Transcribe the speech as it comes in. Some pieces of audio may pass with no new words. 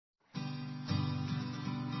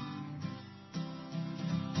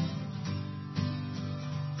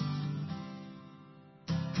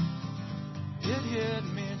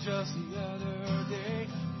just the other day,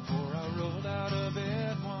 before I rolled out of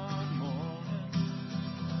bed one morning.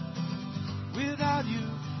 Without you,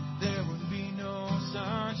 there would be no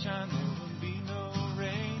sunshine, there would be no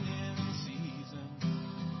rain in season.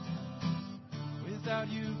 Without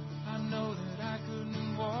you, I know that I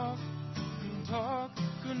couldn't walk, couldn't talk,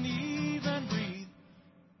 couldn't even breathe.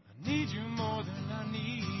 I need you more than I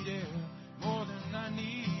need air, more than I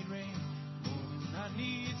need rain, more than I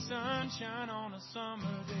need sunshine on a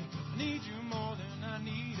summer day. I need you more than I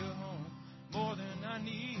need a home, more than I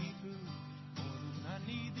need food, more than I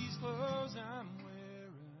need these clothes I'm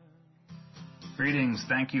wearing. Greetings.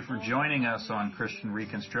 Thank you for joining us on Christian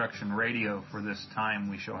Reconstruction Radio for this time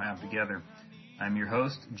we shall have together. I'm your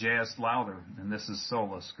host, J.S. Lowther, and this is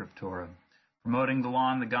Sola Scriptura, promoting the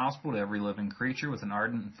law and the gospel to every living creature with an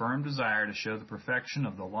ardent and firm desire to show the perfection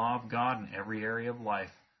of the law of God in every area of life,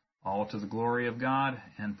 all to the glory of God,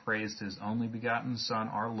 and praise to His only begotten Son,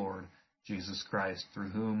 our Lord, Jesus Christ, through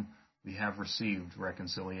whom we have received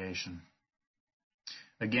reconciliation.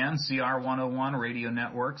 Again, CR 101 Radio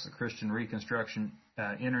Networks, a Christian Reconstruction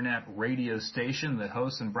internet radio station that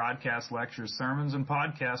hosts and broadcasts lectures, sermons, and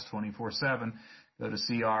podcasts 24/7. Go to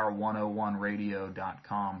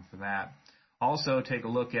cr101radio.com for that. Also, take a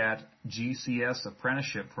look at GCS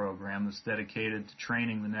Apprenticeship Program that's dedicated to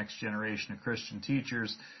training the next generation of Christian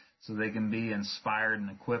teachers so they can be inspired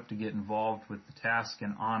and equipped to get involved with the task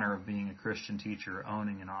and honor of being a Christian teacher,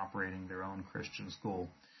 owning and operating their own Christian school.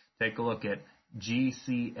 Take a look at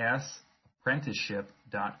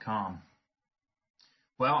gcsapprenticeship.com.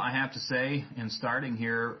 Well, I have to say, in starting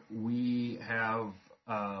here, we have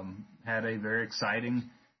had a very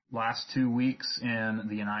exciting last 2 weeks in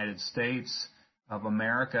the United States of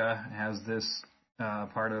America, as this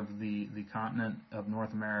part of the continent of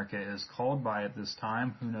North America is called by at this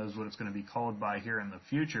time. Who knows what it's going to be called by here in the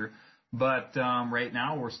future. But right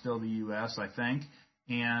now, we're still the U.S., I think.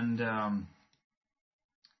 And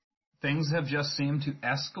things have just seemed to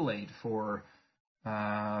escalate for,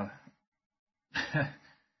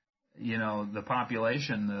 the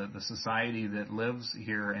population, the society that lives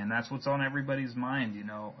here, and that's what's on everybody's mind,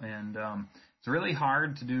 and it's really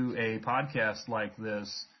hard to do a podcast like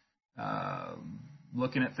this,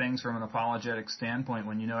 looking at things from an apologetic standpoint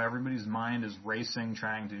when everybody's mind is racing,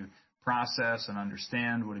 trying to process and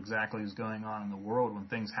understand what exactly is going on in the world when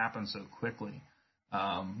things happen so quickly,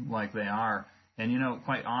 like they are. And,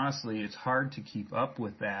 quite honestly, it's hard to keep up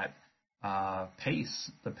with that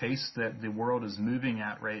pace. The pace that the world is moving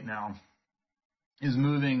at right now is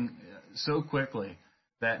moving so quickly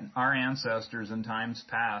that our ancestors in times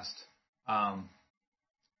past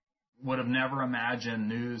would have never imagined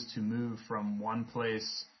news to move from one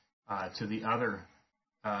place to the other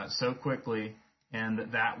so quickly, and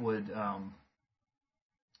that would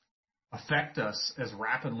affect us as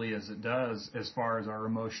rapidly as it does as far as our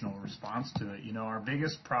emotional response to it. Our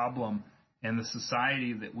biggest problem in the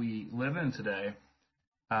society that we live in today,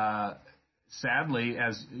 sadly,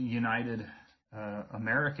 as united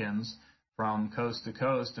Americans from coast to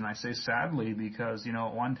coast, and I say sadly because,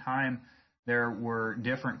 at one time there were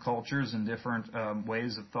different cultures and different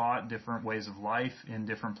ways of thought, different ways of life in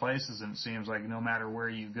different places, and it seems like no matter where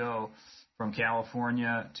you go, from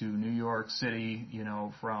California to New York City,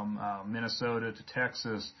 from Minnesota to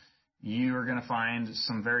Texas, you are going to find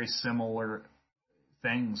some very similar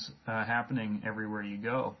things happening everywhere you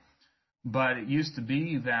go. But it used to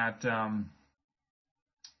be that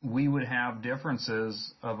we would have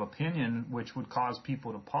differences of opinion which would cause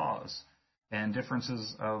people to pause, and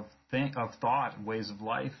differences of thought, ways of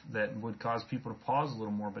life that would cause people to pause a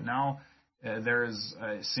little more. But now there is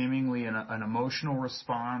seemingly an emotional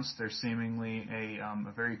response. There's seemingly a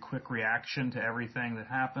very quick reaction to everything that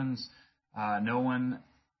happens. No one,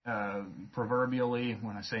 proverbially,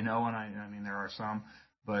 when I say no one, I mean there are some,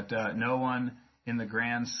 but no one in the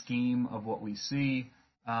grand scheme of what we see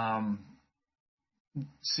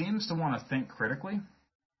seems to want to think critically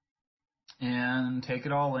and take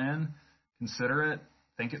it all in, consider it,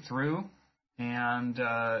 think it through, and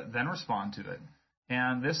then respond to it.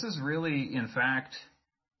 And this is really, in fact,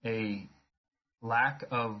 a lack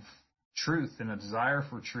of truth and a desire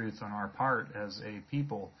for truth on our part as a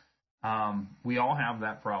people. We all have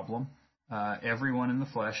that problem. Everyone in the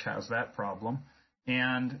flesh has that problem.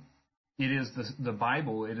 And it is the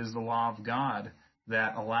Bible, it is the law of God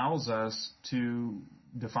that allows us to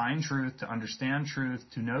define truth, to understand truth,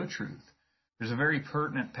 to know truth. There's a very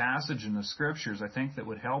pertinent passage in the Scriptures, I think, that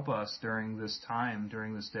would help us during this time,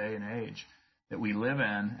 during this day and age that we live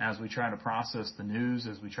in, as we try to process the news,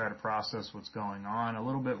 as we try to process what's going on. A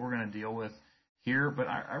little bit we're going to deal with here, but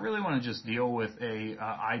I really want to just deal with a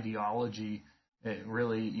ideology It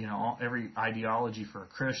really, every ideology for a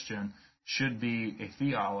Christian should be a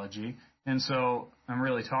theology. And so I'm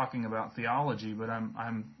really talking about theology, but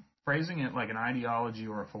I'm phrasing it like an ideology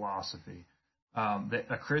or a philosophy that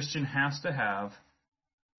a Christian has to have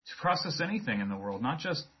to process anything in the world, not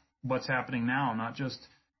just what's happening now, not just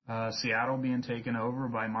Seattle being taken over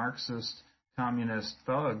by Marxist communist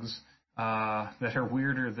thugs that are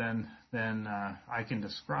weirder than I can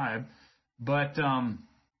describe, but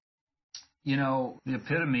the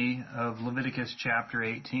epitome of Leviticus chapter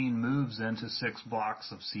 18 moves into 6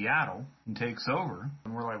 blocks of Seattle and takes over.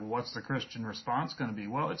 And we're like, well, what's the Christian response going to be?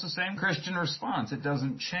 Well, it's the same Christian response. It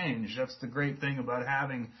doesn't change. That's the great thing about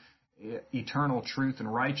having eternal truth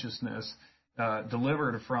and righteousness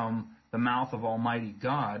delivered from the mouth of Almighty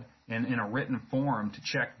God and in a written form to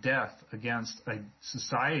check death against a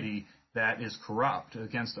society that is corrupt,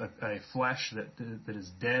 against a flesh that is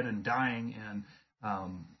dead and dying and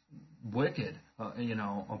wicked,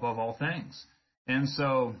 above all things. And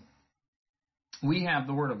so we have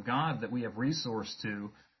the Word of God that we have resource to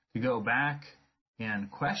go back and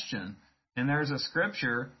question. And there's a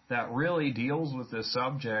scripture that really deals with this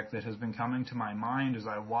subject that has been coming to my mind as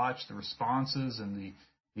I watch the responses and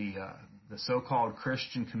the so-called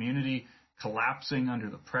Christian community collapsing under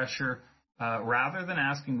the pressure. Rather than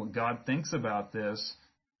asking what God thinks about this,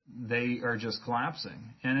 they are just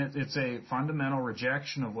collapsing. And it's a fundamental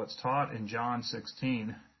rejection of what's taught in John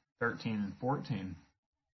 16, 13, and 14.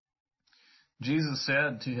 Jesus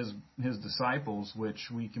said to his disciples, which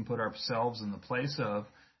we can put ourselves in the place of,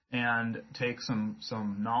 and take some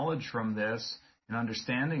knowledge from this and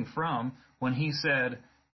understanding from, when he said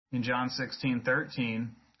in John 16:13,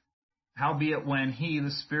 howbeit when he,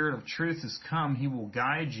 the Spirit of truth, is come, he will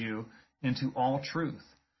guide you into all truth.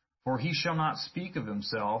 For he shall not speak of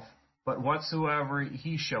himself, but whatsoever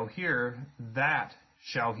he shall hear, that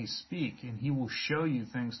shall he speak, and he will show you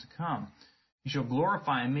things to come. He shall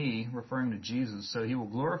glorify me, referring to Jesus, so he will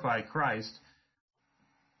glorify Christ,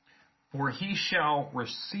 for he shall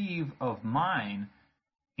receive of mine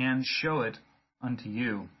and show it unto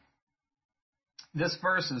you. This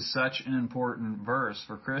verse is such an important verse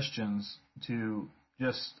for Christians to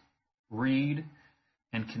just read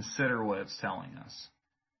and consider what it's telling us.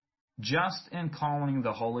 Just in calling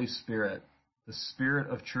the Holy Spirit, the Spirit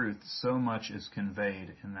of truth, so much is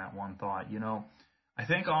conveyed in that one thought. I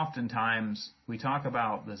think oftentimes we talk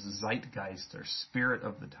about this Zeitgeist, or spirit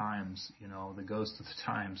of the times, the ghost of the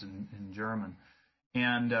times in German.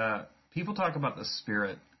 And people talk about the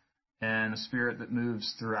Spirit and a spirit that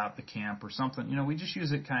moves throughout the camp or something. We just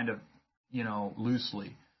use it kind of,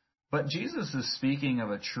 loosely. But Jesus is speaking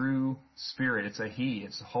of a true Spirit. It's a He.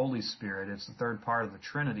 It's the Holy Spirit. It's the third part of the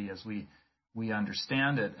Trinity as we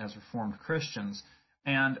understand it as Reformed Christians.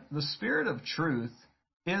 And the Spirit of truth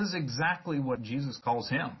is exactly what Jesus calls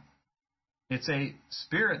Him. It's a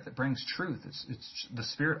Spirit that brings truth. It's the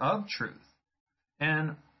Spirit of truth.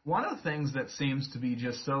 And one of the things that seems to be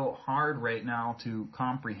just so hard right now to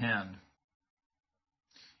comprehend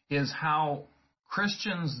is how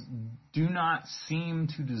Christians do not seem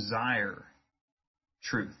to desire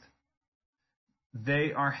truth.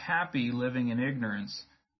 They are happy living in ignorance.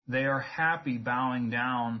 They are happy bowing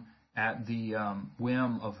down at the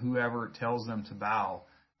whim of whoever tells them to bow.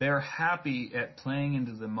 They are happy at playing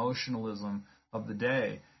into the emotionalism of the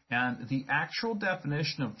day. And the actual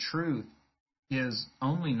definition of truth is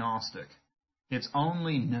only Gnostic. It's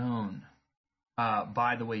only known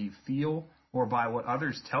by the way you feel or by what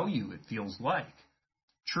others tell you it feels like.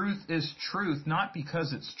 Truth is truth not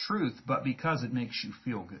because it's truth, but because it makes you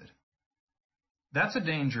feel good. That's a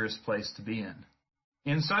dangerous place to be in.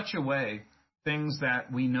 In such a way, things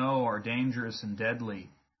that we know are dangerous and deadly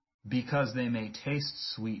because they may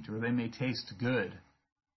taste sweet or they may taste good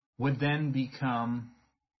would then become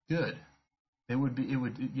good.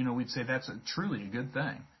 We'd say that's truly a good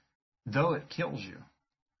thing, though it kills you.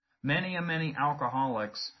 Many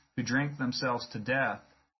alcoholics who drink themselves to death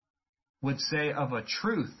would say of a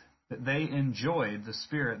truth that they enjoyed the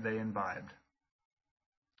spirit they imbibed.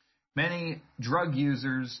 Many drug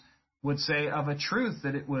users would say of a truth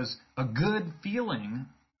that it was a good feeling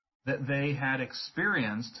that they had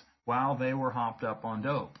experienced while they were hopped up on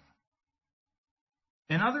dope.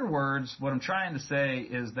 In other words, what I'm trying to say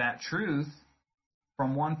is that truth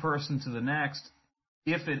from one person to the next,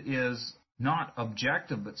 if it is not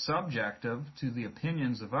objective but subjective to the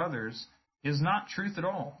opinions of others, is not truth at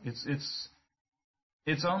all.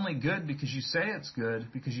 It's only good because you say it's good,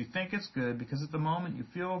 because you think it's good, because at the moment you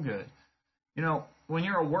feel good. When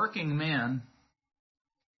you're a working man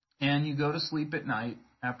and you go to sleep at night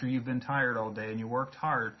after you've been tired all day and you worked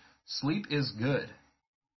hard, sleep is good.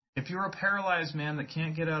 If you're a paralyzed man that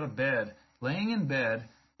can't get out of bed, laying in bed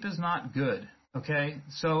is not good. Okay?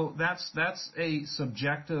 So that's a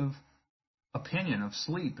subjective opinion of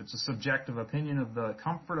sleep. It's a subjective opinion of the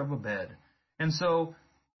comfort of a bed. And so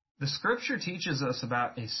the Scripture teaches us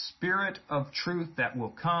about a spirit of truth that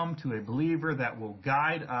will come to a believer that will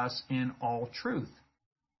guide us in all truth.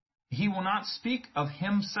 He will not speak of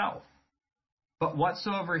himself, but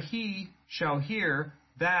whatsoever he shall hear,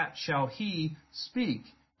 that shall he speak,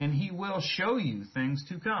 and he will show you things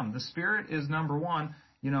to come. The Spirit is number one,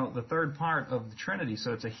 the third part of the Trinity,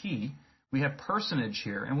 so it's a he. We have personage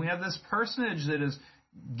here, and we have this personage that is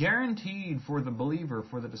guaranteed for the believer,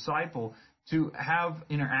 for the disciple, to have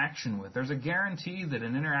interaction with. There's a guarantee that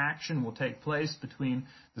an interaction will take place between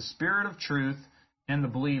the Spirit of truth and the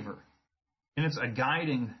believer. And it's a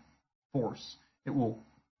guiding force. It will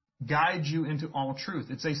guide you into all truth.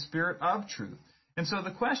 It's a spirit of truth. And so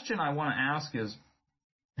the question I want to ask is,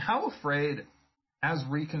 how afraid, as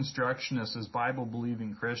Reconstructionists, as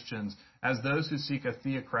Bible-believing Christians, as those who seek a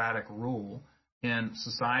theocratic rule in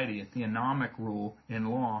society, a theonomic rule in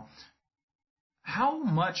law, how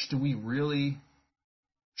much do we really,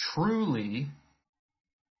 truly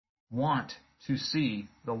want to see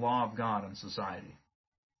the law of God in society?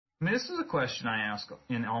 I mean, this is a question I ask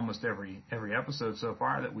in almost every episode so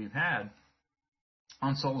far that we've had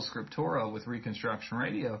on Sola Scriptura with Reconstruction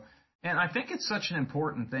Radio. And I think it's such an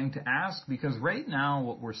important thing to ask because right now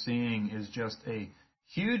what we're seeing is just a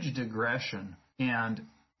huge digression and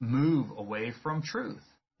move away from truth.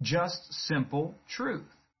 Just simple truth.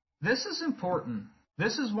 This is important.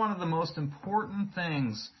 This is one of the most important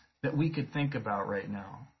things that we could think about right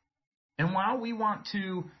now. And while we want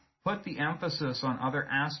to put the emphasis on other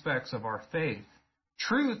aspects of our faith,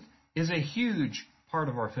 truth is a huge part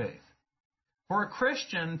of our faith. For a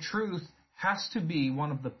Christian, truth has to be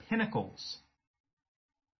one of the pinnacles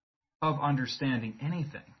of understanding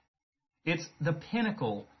anything. It's the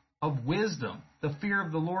pinnacle of wisdom. The fear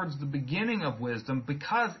of the Lord is the beginning of wisdom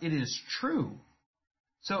because it is true.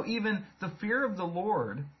 So even the fear of the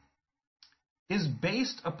Lord is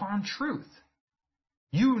based upon truth.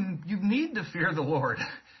 You need to fear the Lord.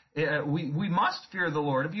 We must fear the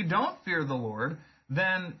Lord. If you don't fear the Lord,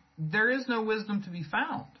 then there is no wisdom to be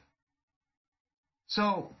found.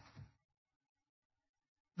 So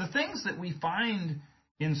the things that we find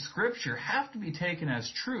in Scripture have to be taken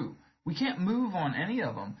as true. We can't move on any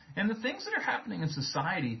of them. And the things that are happening in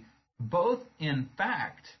society, both in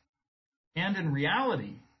fact and in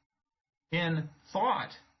reality, in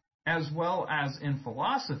thought as well as in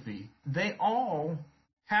philosophy, they all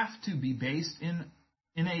have to be based in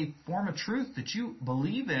a form of truth that you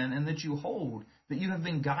believe in and that you hold, that you have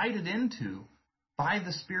been guided into by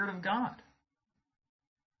the Spirit of God.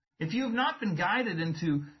 If you have not been guided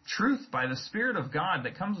into truth by the Spirit of God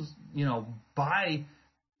that comes, by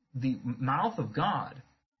the mouth of God,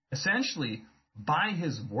 essentially by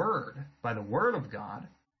His Word, by the Word of God,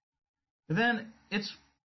 then it's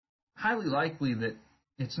highly likely that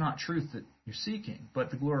it's not truth that you're seeking,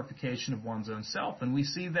 but the glorification of one's own self. And we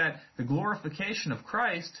see that the glorification of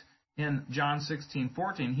Christ in John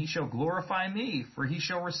 16:14, He shall glorify me, for He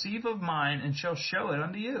shall receive of mine and shall show it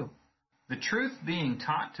unto you. The truth being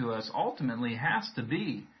taught to us ultimately has to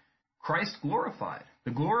be Christ glorified.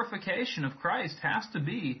 The glorification of Christ has to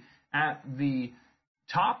be at the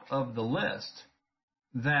top of the list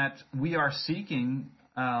that we are seeking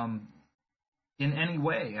in any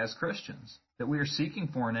way as Christians, that we are seeking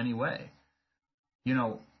for in any way.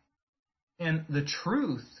 And the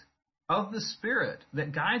truth of the Spirit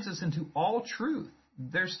that guides us into all truth.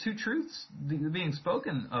 There's two truths being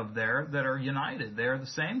spoken of there that are united. They are the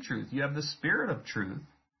same truth. You have the Spirit of truth,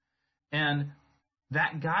 and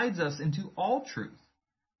that guides us into all truth.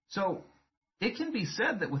 So it can be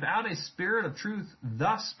said that without a Spirit of truth,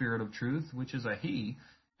 the Spirit of truth, which is a He,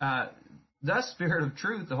 the Spirit of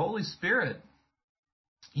truth, the Holy Spirit,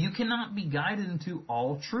 you cannot be guided into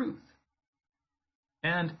all truth.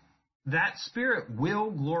 And that Spirit will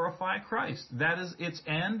glorify Christ. That is its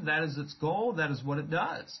end. That is its goal. That is what it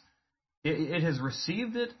does. It has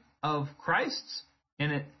received it of Christ's,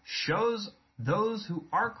 and it shows those who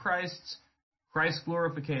are Christ's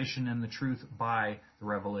glorification and the truth by the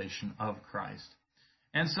revelation of Christ.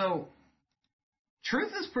 And so,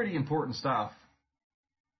 truth is pretty important stuff.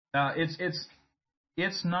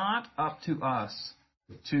 It's not up to us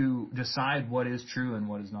to decide what is true and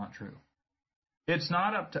what is not true. It's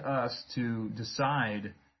not up to us to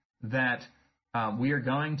decide that we are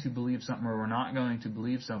going to believe something or we're not going to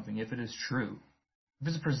believe something if it is true. If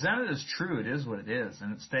it's presented as true, it is what it is,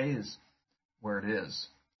 and it stays where it is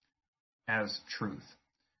as truth.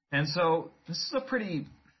 And so this is a pretty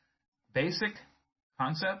basic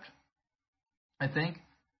concept, I think.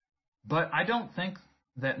 But I don't think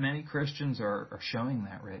that many Christians are showing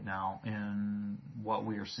that right now in what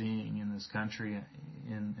we are seeing in this country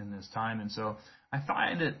in this time. And so I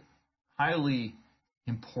find it highly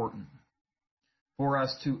important for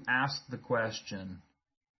us to ask the question,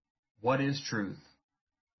 what is truth?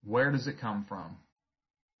 Where does it come from?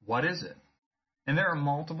 What is it? And there are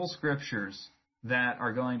multiple scriptures that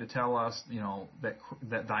are going to tell us,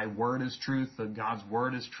 that thy word is truth, that God's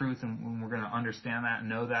word is truth, and we're going to understand that and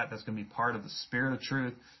know that. That's going to be part of the Spirit of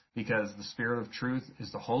truth, because the Spirit of truth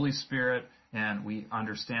is the Holy Spirit, and we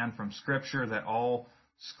understand from Scripture that all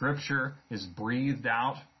Scripture is breathed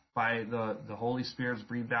out by the Holy Spirit, is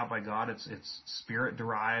breathed out by God. It's Spirit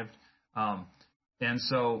derived, and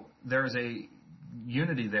so there's a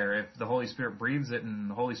unity there. If the Holy Spirit breathes it, and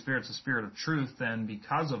the Holy Spirit's the Spirit of truth, then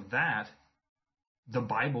because of that, the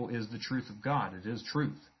Bible is the truth of God. It is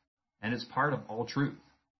truth. And it's part of all truth.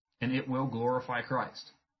 And it will glorify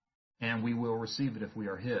Christ. And we will receive it if we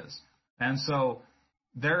are His. And so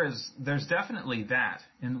there's definitely that.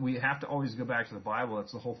 And we have to always go back to the Bible.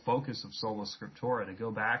 That's the whole focus of Sola Scriptura, to go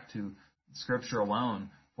back to Scripture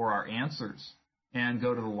alone for our answers. And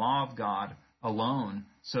go to the law of God alone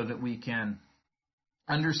so that we can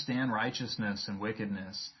understand righteousness and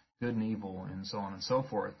wickedness, good and evil, and so on and so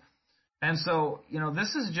forth. And so,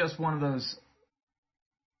 this is just one of those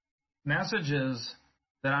messages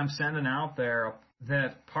that I'm sending out there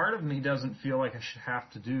that part of me doesn't feel like I should have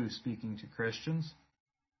to do, speaking to Christians.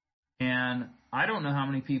 And I don't know how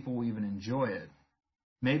many people will even enjoy it.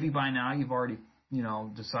 Maybe by now you've already,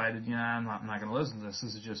 decided, I'm not going to listen to this.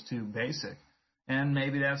 This is just too basic. And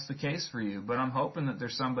maybe that's the case for you. But I'm hoping that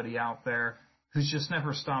there's somebody out there who's just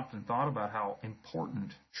never stopped and thought about how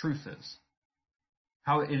important truth is.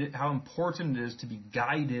 How important it is to be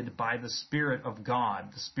guided by the Spirit of God,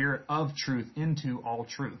 the Spirit of truth, into all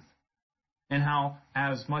truth. And how,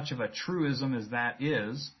 as much of a truism as that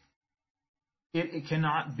is, it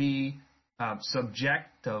cannot be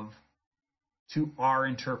subjective to our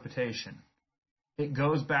interpretation. It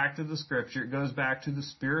goes back to the Scripture. It goes back to the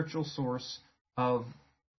spiritual source of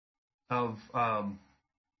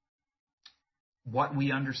what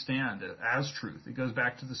we understand as truth. It goes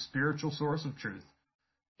back to the spiritual source of truth.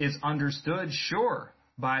 It's understood, sure,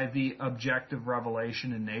 by the objective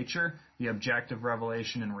revelation in nature, the objective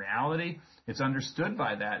revelation in reality. It's understood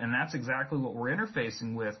by that, and that's exactly what we're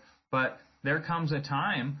interfacing with. But there comes a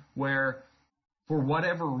time where, for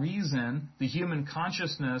whatever reason, the human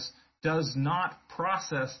consciousness does not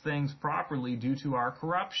process things properly due to our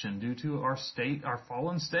corruption, due to our state, our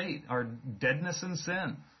fallen state, our deadness in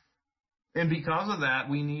sin. And because of that,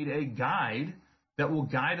 we need a guide that will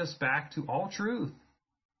guide us back to all truth,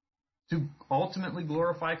 to ultimately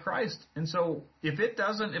glorify Christ. And so if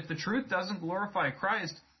the truth doesn't glorify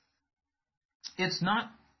Christ, it's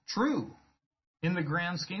not true in the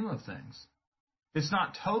grand scheme of things. It's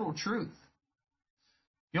not total truth.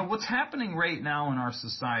 What's happening right now in our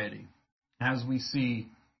society, as we see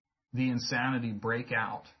the insanity break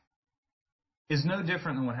out, is no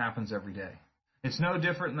different than what happens every day. It's no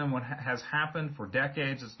different than what has happened for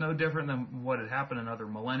decades. It's no different than what had happened in other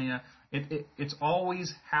millennia. It's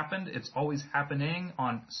always happened. It's always happening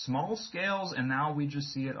on small scales, and now we just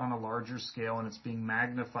see it on a larger scale, and it's being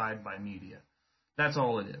magnified by media. That's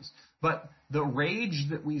all it is. But the rage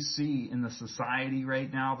that we see in the society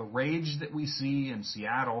right now, the rage that we see in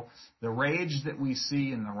Seattle, the rage that we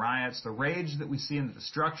see in the riots, the rage that we see in the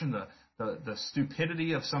destruction, the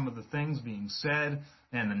stupidity of some of the things being said,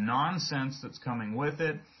 and the nonsense that's coming with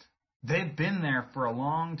it, they've been there for a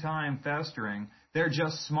long time festering. They're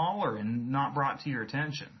just smaller and not brought to your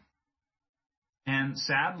attention. And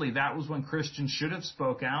sadly, that was when Christians should have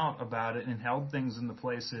spoke out about it and held things in the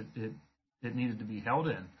place it needed to be held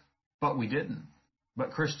in. But we didn't.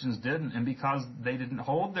 But Christians didn't. And because they didn't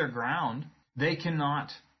hold their ground, they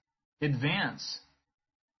cannot advance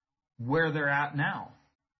where they're at now.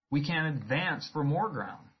 We can't advance for more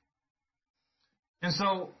ground. And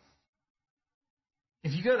so,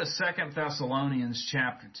 if you go to 2 Thessalonians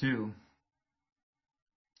chapter 2,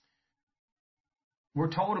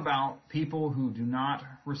 we're told about people who do not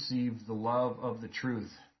receive the love of the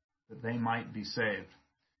truth, that they might be saved.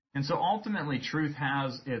 And so ultimately, truth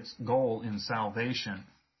has its goal in salvation.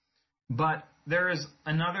 But there is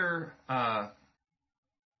another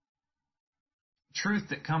truth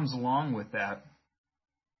that comes along with that.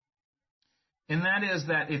 And that is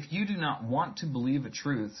that if you do not want to believe a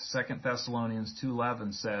truth, 2 Thessalonians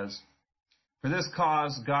 2:11 says, for this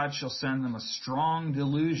cause God shall send them a strong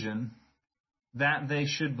delusion that they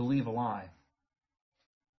should believe a lie.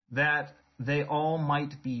 That they all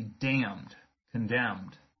might be damned,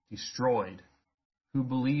 condemned, destroyed, who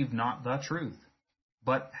believe not the truth,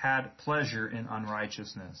 but had pleasure in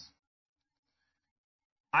unrighteousness.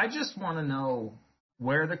 I just want to know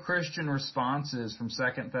where the Christian response is from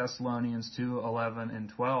 2 Thessalonians 2:11 and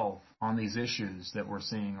 12 on these issues that we're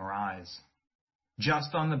seeing arise,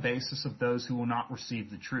 just on the basis of those who will not receive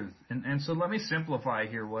the truth. And so let me simplify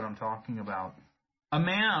here what I'm talking about. A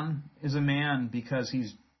man is a man because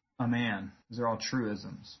he's a man. These are all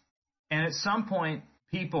truisms. And at some point,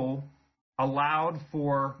 people allowed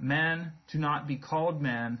for men to not be called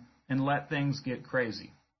men and let things get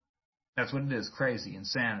crazy. That's what it is, crazy,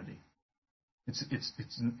 insanity.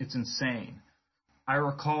 It's insane. I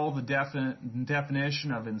recall the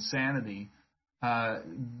definition of insanity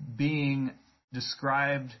being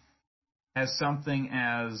described as something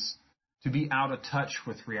as to be out of touch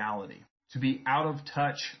with reality. To be out of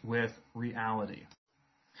touch with reality.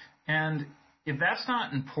 And if that's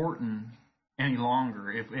not important any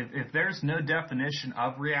longer, if there's no definition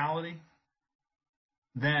of reality,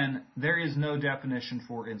 then there is no definition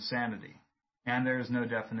for insanity. And there is no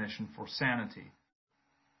definition for sanity.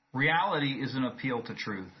 Reality is an appeal to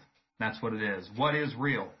truth. That's what it is. What is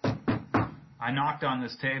real? I knocked on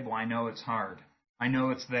this table. I know it's hard. I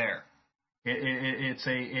know it's there.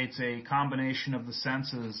 It's a combination of the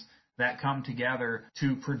senses that come together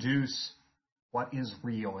to produce what is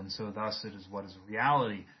real. And so thus it is what is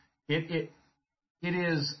reality. It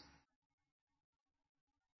is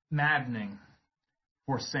maddening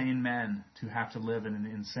for sane men to have to live in an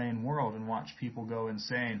insane world and watch people go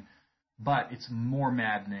insane. But it's more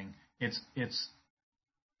maddening. It's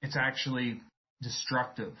actually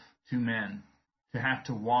destructive to men to have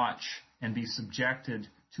to watch and be subjected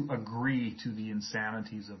to agree to the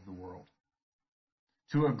insanities of the world.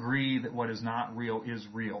 To agree that what is not real is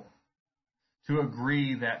real. To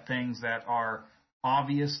agree that things that are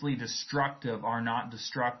obviously destructive are not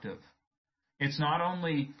destructive. It's not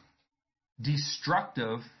only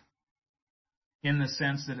destructive in the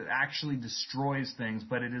sense that it actually destroys things,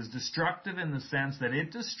 but it is destructive in the sense that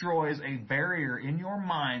it destroys a barrier in your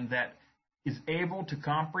mind that is able to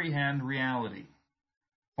comprehend reality.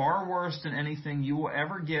 Far worse than anything you will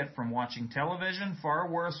ever get from watching television, far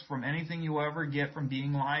worse from anything you will ever get from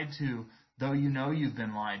being lied to, though you know you've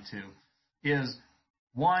been lied to, is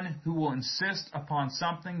one who will insist upon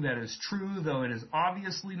something that is true, though it is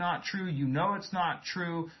obviously not true. You know it's not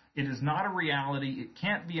true. It is not a reality. It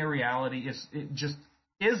can't be a reality. It just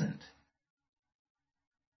isn't.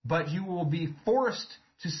 But you will be forced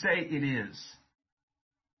to say it is.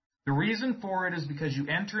 The reason for it is because you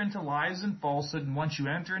enter into lies and falsehood, and once you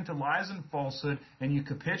enter into lies and falsehood and you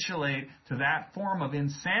capitulate to that form of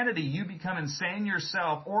insanity, you become insane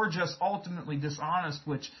yourself or just ultimately dishonest,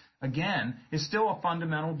 which, again, is still a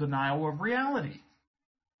fundamental denial of reality.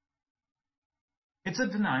 It's a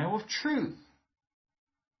denial of truth.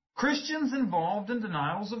 Christians involved in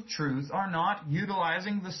denials of truth are not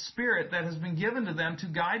utilizing the Spirit that has been given to them to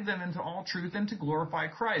guide them into all truth and to glorify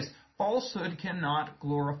Christ. Falsehood cannot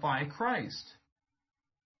glorify Christ.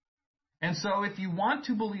 And so if you want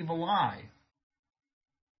to believe a lie,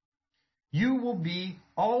 you will be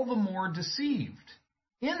all the more deceived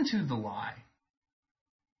into the lie.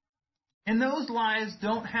 And those lies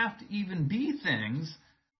don't have to even be things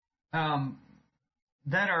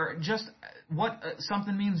that are just what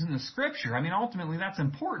something means in the Scripture. I mean, ultimately that's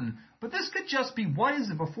important. But this could just be, what is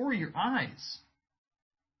it before your eyes?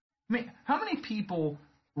 I mean, how many people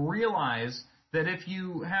realize that if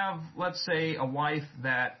you have, let's say, a wife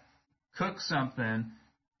that cooks something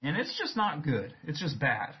and it's just not good, it's just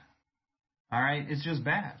bad. All right? It's just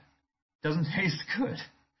bad. Doesn't taste good.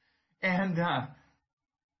 And,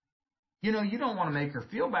 you don't want to make her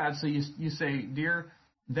feel bad, so you say, dear,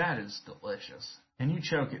 that is delicious. And you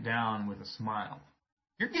choke it down with a smile.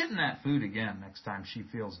 You're getting that food again next time she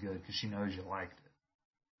feels good because she knows you liked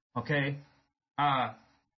it. Okay?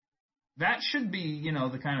 That should be,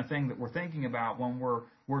 the kind of thing that we're thinking about when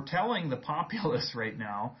we're telling the populace right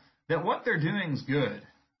now that what they're doing is good.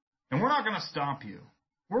 And we're not going to stop you.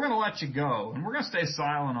 We're going to let you go. And we're going to stay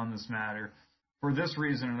silent on this matter for this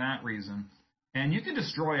reason or that reason. And you can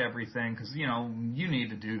destroy everything because, you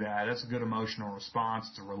need to do that. That's a good emotional response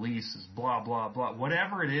to releases, blah, blah, blah.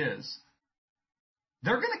 Whatever it is,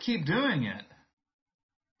 they're going to keep doing it.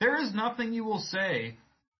 There is nothing you will say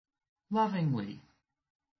lovingly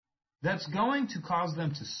that's going to cause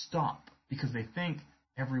them to stop because they think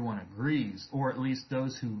everyone agrees, or at least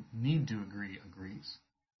those who need to agree agrees.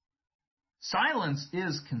 Silence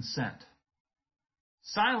is consent.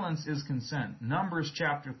 Silence is consent. Numbers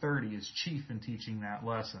chapter 30 is chief in teaching that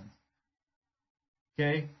lesson.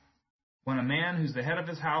 Okay? When a man who's the head of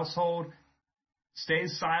his household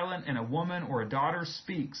stays silent and a woman or a daughter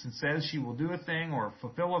speaks and says she will do a thing or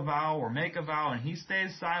fulfill a vow or make a vow and he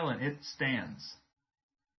stays silent, it stands.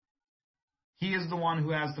 He is the one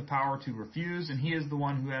who has the power to refuse, and he is the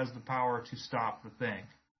one who has the power to stop the thing.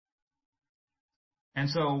 And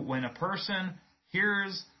so when a person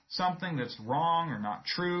hears something that's wrong or not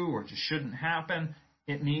true or just shouldn't happen,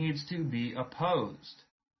 it needs to be opposed.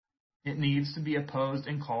 It needs to be opposed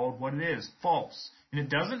and called what it is, false. And it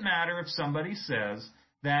doesn't matter if somebody says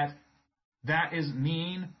that that is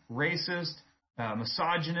mean, racist,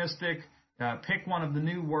 misogynistic, pick one of the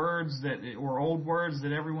new words or old words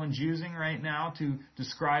that everyone's using right now to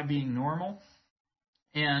describe being normal,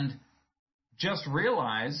 and just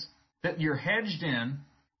realize that you're hedged in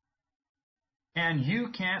and you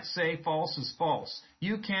can't say false is false.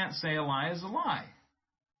 You can't say a lie is a lie.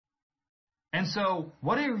 And so,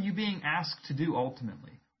 what are you being asked to do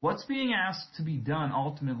ultimately? What's being asked to be done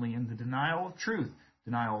ultimately in the denial of truth,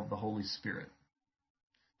 denial of the Holy Spirit?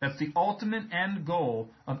 That's the ultimate end goal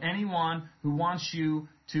of anyone who wants you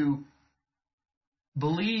to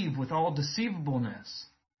believe with all deceivableness.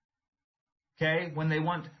 Okay? When they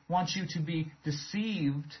want you to be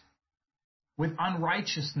deceived with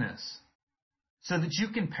unrighteousness so that you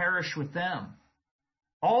can perish with them.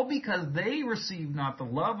 All because they receive not the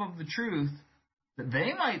love of the truth, that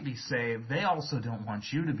they might be saved. They also don't want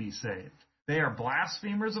you to be saved. They are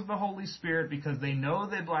blasphemers of the Holy Spirit because they know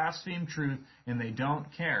they blaspheme truth and they don't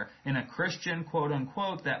care. And a Christian, quote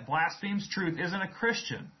unquote, that blasphemes truth isn't a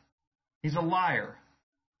Christian. He's a liar.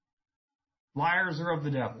 Liars are of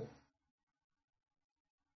the devil.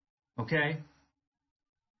 Okay?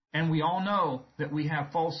 And we all know that we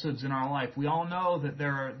have falsehoods in our life. We all know that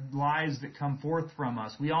there are lies that come forth from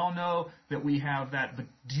us. We all know that we have that. But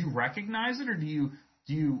do you recognize it, or do you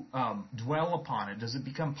dwell upon it? Does it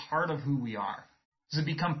become part of who we are? Does it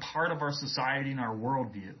become part of our society and our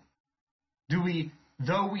worldview? Do we,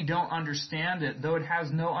 though we don't understand it, though it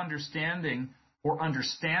has no understanding or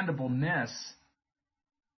understandableness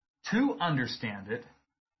to understand it,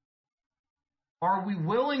 are we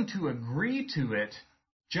willing to agree to it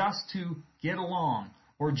just to get along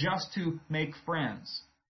or just to make friends?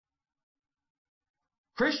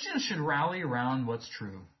 Christians should rally around what's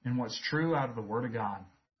true and what's true out of the Word of God.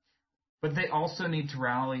 But they also need to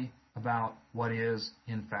rally about what is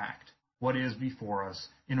in fact, what is before us,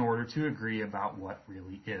 in order to agree about what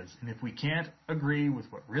really is. And if we can't agree with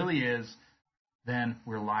what really is, then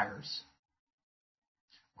we're liars.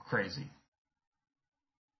 We're crazy.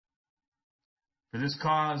 For this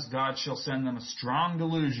cause, God shall send them a strong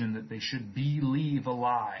delusion that they should believe a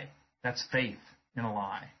lie. That's faith in a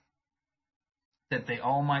lie. That they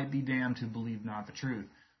all might be damned who believe not the truth.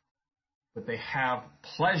 But they have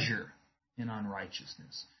pleasure in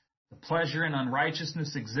unrighteousness. The pleasure in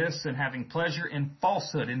unrighteousness exists in having pleasure in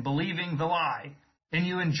falsehood, in believing the lie. And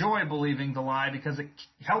you enjoy believing the lie because it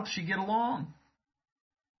helps you get along.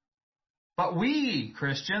 But we,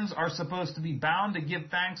 Christians, are supposed to be bound to give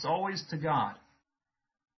thanks always to God.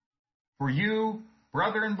 For you,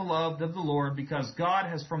 brother and beloved of the Lord, because God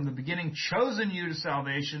has from the beginning chosen you to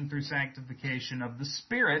salvation through sanctification of the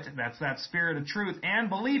Spirit, that's that Spirit of truth,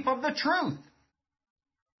 and belief of the truth,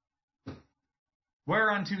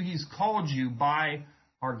 whereunto He's called you by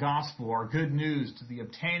our gospel, our good news, to the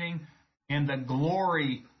obtaining and the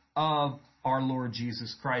glory of our Lord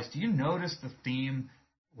Jesus Christ. Do you notice the theme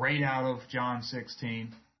right out of John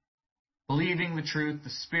 16? Believing the truth,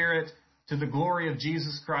 the Spirit, to the glory of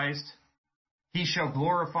Jesus Christ. He shall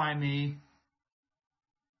glorify me.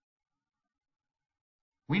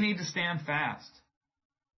 We need to stand fast.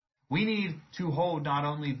 We need to hold not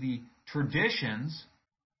only the traditions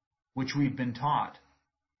which we've been taught,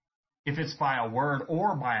 if it's by a word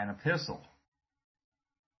or by an epistle,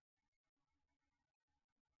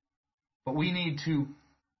 but we need to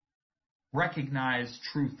recognize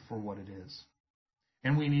truth for what it is.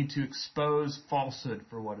 And we need to expose falsehood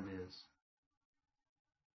for what it is.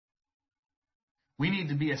 We need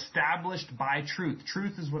to be established by truth.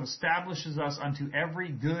 Truth is what establishes us unto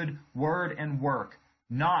every good word and work,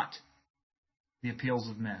 not the appeals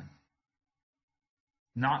of men.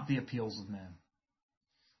 Not the appeals of men.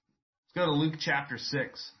 Let's go to Luke chapter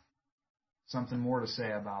 6. Something more to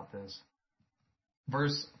say about this.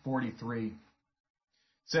 Verse 43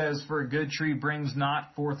 says, For a good tree brings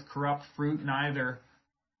not forth corrupt fruit, neither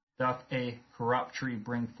doth a corrupt tree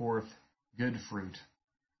bring forth good fruit.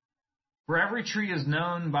 For every tree is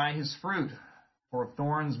known by his fruit. For of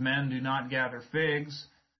thorns men do not gather figs,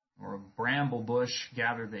 or of bramble bush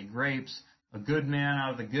gather they grapes. A good man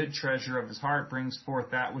out of the good treasure of his heart brings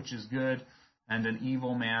forth that which is good, and an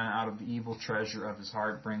evil man out of the evil treasure of his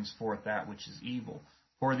heart brings forth that which is evil.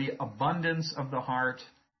 For the abundance of the heart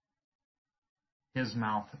his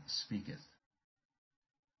mouth speaketh.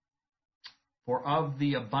 For of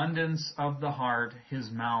the abundance of the heart his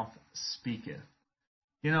mouth speaketh.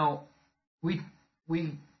 You know, we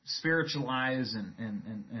spiritualize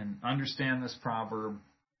and understand this proverb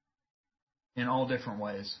in all different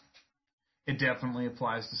ways. It definitely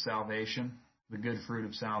applies to salvation, the good fruit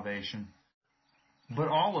of salvation. But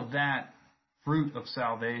all of that fruit of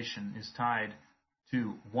salvation is tied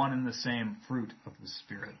to one and the same fruit of the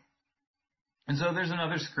Spirit. And so there's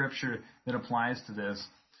another scripture that applies to this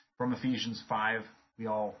from Ephesians 5. We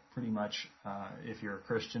all pretty much, if you're a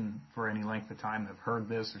Christian for any length of time, have heard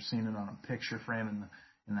this or seen it on a picture frame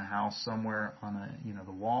in the house somewhere on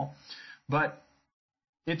the wall. But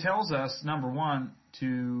it tells us, number one,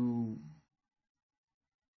 to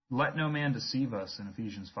let no man deceive us in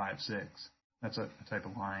Ephesians 5:6. That's a type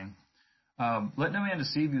of lying. Let no man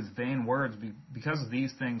deceive you with vain words. Because of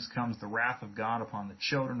these things comes the wrath of God upon the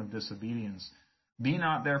children of disobedience. Be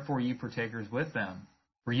not therefore ye partakers with them.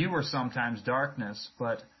 For you were sometimes darkness,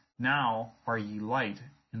 but now are ye light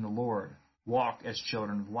in the Lord. Walk as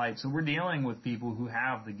children of light. So we're dealing with people who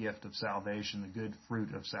have the gift of salvation, the good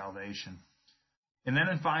fruit of salvation. And then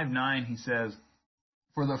in 5:9 he says,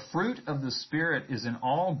 for the fruit of the Spirit is in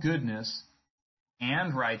all goodness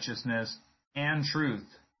and righteousness and truth,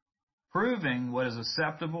 proving what is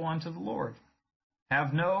acceptable unto the Lord.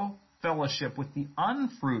 Have no fellowship with the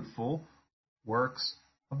unfruitful works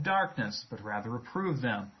of darkness, but rather reprove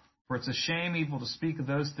them. For it's a shame evil to speak of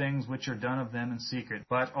those things which are done of them in secret.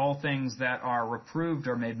 But all things that are reproved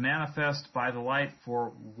are made manifest by the light, for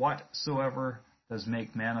whatsoever does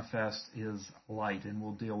make manifest is light. And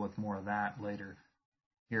we'll deal with more of that later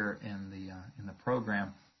here in the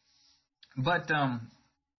program. But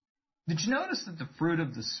did you notice that the fruit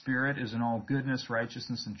of the Spirit is in all goodness,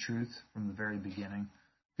 righteousness, and truth from the very beginning?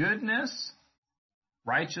 Goodness,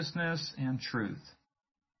 righteousness, and truth.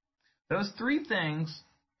 Those three things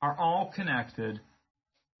are all connected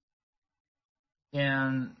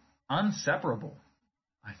and inseparable,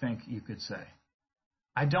 I think you could say.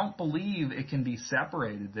 I don't believe it can be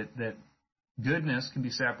separated, that goodness can be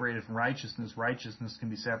separated from righteousness, righteousness can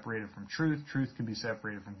be separated from truth, truth can be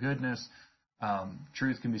separated from goodness,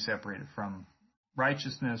 truth can be separated from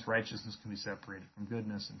righteousness, righteousness can be separated from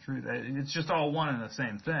goodness and truth. It's just all one and the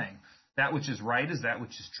same thing. That which is right is that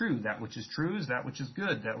which is true. That which is true is that which is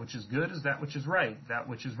good. That which is good is that which is right. That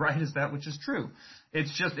which is right is that which is true.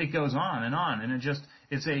 It's just, it goes on, and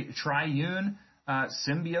it's a triune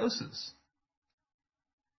symbiosis.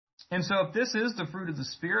 And so if this is the fruit of the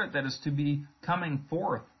Spirit that is to be coming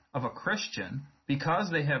forth of a Christian,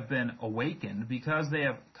 because they have been awakened, because they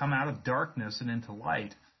have come out of darkness and into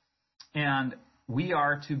light, and we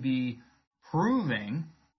are to be proving,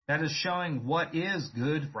 that is showing what is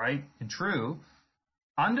good, right, and true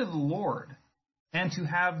unto the Lord, and to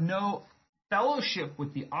have no fellowship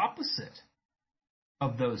with the opposite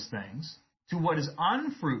of those things, to what is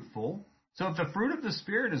unfruitful. So if the fruit of the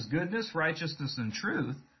Spirit is goodness, righteousness, and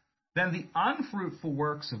truth, then the unfruitful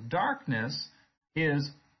works of darkness is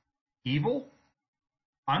evil,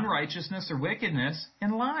 unrighteousness or wickedness,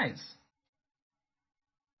 and lies.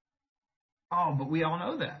 Oh, but we all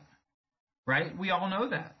know that, right? We all know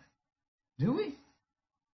that. Do we?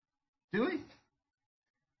 Do we?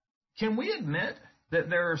 Can we admit that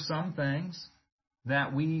there are some things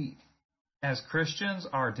that we, as Christians,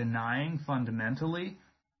 are denying fundamentally,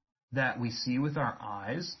 that we see with our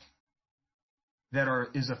eyes, that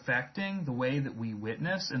is affecting the way that we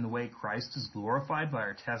witness and the way Christ is glorified by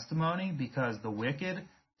our testimony, because the wicked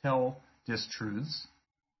tell distruths,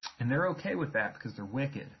 and they're okay with that because they're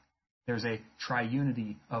wicked. There's a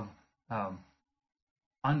triunity of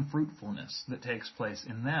unfruitfulness that takes place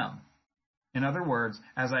in them. In other words,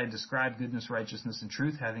 as I described goodness, righteousness, and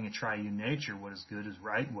truth having a triune nature, what is good is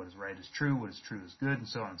right, what is right is true, what is true is good, and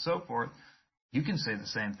so on and so forth, you can say the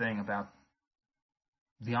same thing about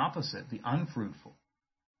the opposite, the unfruitful.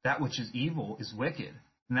 That which is evil is wicked,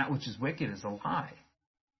 and that which is wicked is a lie.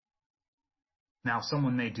 Now,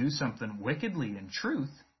 someone may do something wickedly in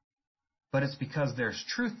truth, but it's because there's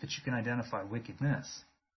truth that you can identify wickedness.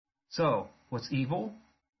 So, what's evil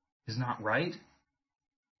is not right,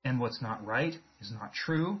 and what's not right is not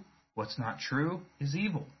true. What's not true is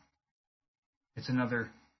evil. It's another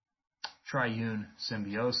triune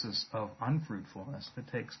symbiosis of unfruitfulness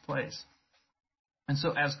that takes place. And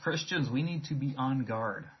so as Christians, we need to be on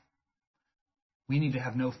guard. We need to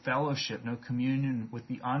have no fellowship, no communion with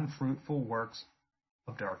the unfruitful works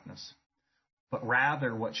of darkness. But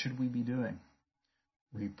rather, what should we be doing?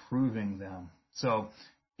 Reproving them. So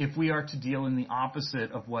if we are to deal in the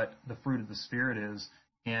opposite of what the fruit of the Spirit is,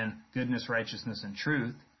 in goodness, righteousness, and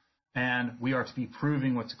truth, and we are to be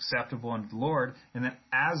proving what's acceptable unto the Lord, and then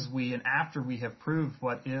as we and after we have proved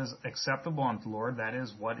what is acceptable unto the Lord, that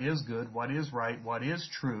is, what is good, what is right, what is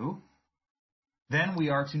true, then we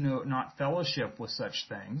are to not fellowship with such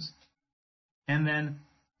things. And then,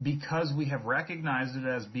 because we have recognized it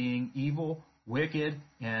as being evil, wicked,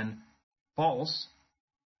 and false,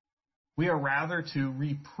 we are rather to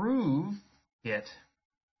reprove it.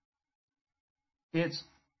 It's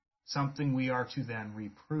something we are to then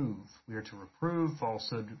reprove. We are to reprove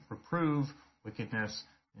falsehood, reprove wickedness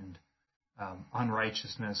and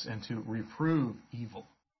unrighteousness, and to reprove evil.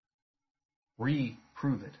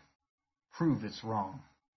 Reprove it. Prove it's wrong.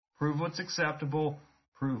 Prove what's acceptable.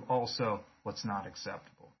 Prove also what's not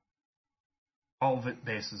acceptable. All of it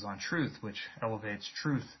bases on truth, which elevates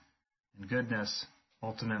truth and goodness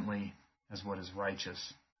ultimately as what is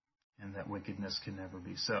righteous, and that wickedness can never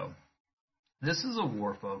be so. This is a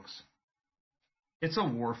war, folks. It's a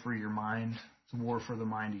war for your mind. It's a war for the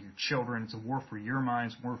mind of your children. It's a war for your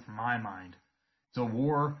mind. It's a war for my mind. It's a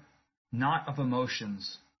war not of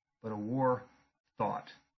emotions, but a war of thought.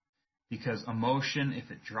 Because emotion,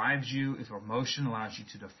 if it drives you, if emotion allows you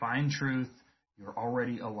to define truth, you're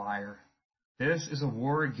already a liar. This is a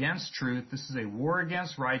war against truth. This is a war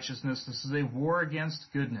against righteousness. This is a war against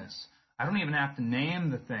goodness. I don't even have to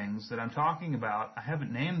name the things that I'm talking about. I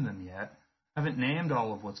haven't named them yet. I haven't named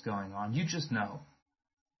all of what's going on. You just know,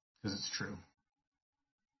 because it's true.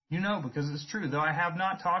 You know because it's true. Though I have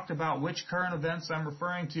not talked about which current events I'm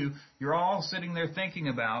referring to, you're all sitting there thinking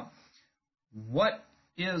about what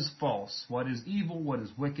is false, what is evil, what is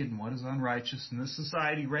wicked, and what is unrighteous in this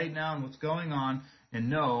society right now and what's going on, and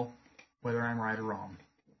know whether I'm right or wrong.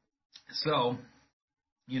 So,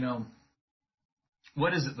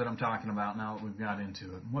 what is it that I'm talking about now that we've got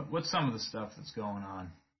into it? What's some of the stuff that's going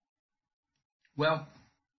on? Well,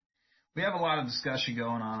 we have a lot of discussion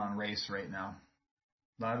going on race right now.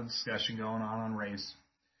 A lot of discussion going on race.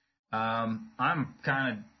 I'm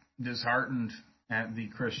kind of disheartened at the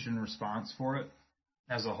Christian response for it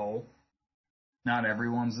as a whole. Not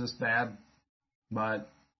everyone's this bad, but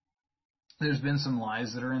there's been some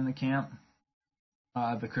lies that are in the camp,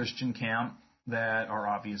 the Christian camp, that are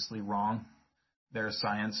obviously wrong. They're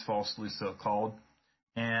science falsely so called.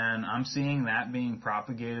 And I'm seeing that being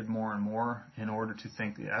propagated more and more in order to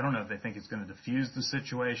think, I don't know if they think it's going to diffuse the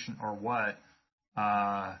situation or what,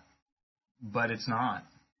 but it's not.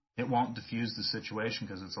 It won't diffuse the situation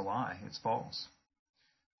because it's a lie. It's false.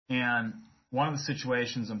 And one of the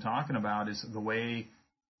situations I'm talking about is the way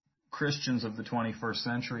Christians of the 21st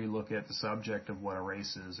century look at the subject of what a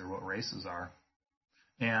race is or what races are.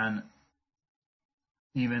 And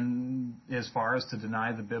even as far as to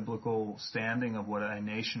deny the biblical standing of what a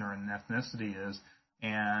nation or an ethnicity is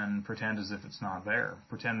and pretend as if it's not there.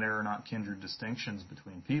 Pretend there are not kindred distinctions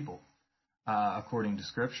between people, according to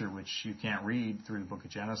Scripture, which you can't read through the book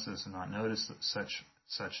of Genesis and not notice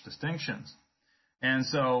such distinctions. And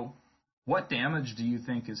so, what damage do you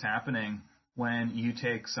think is happening when you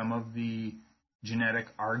take some of the genetic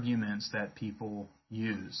arguments that people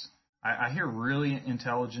use? I hear really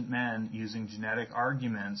intelligent men using genetic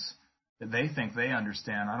arguments that they think they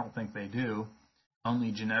understand. I don't think they do.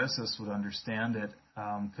 Only geneticists would understand it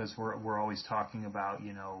because we're always talking about,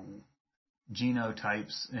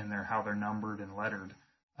 genotypes and how they're numbered and lettered.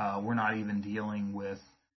 We're not even dealing with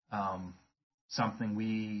something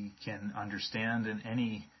we can understand in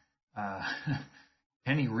any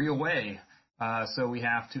real way. So we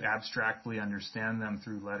have to abstractly understand them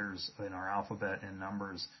through letters in our alphabet and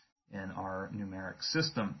numbers in our numeric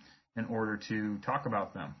system in order to talk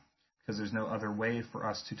about them, because there's no other way for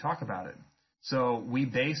us to talk about it. So we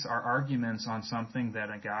base our arguments on something that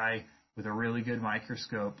a guy with a really good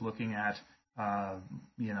microscope looking at,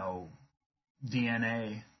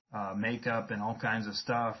 DNA, makeup, and all kinds of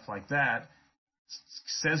stuff like that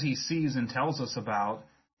says he sees and tells us about,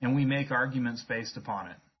 and we make arguments based upon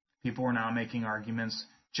it. People are now making arguments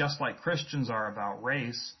just like Christians are about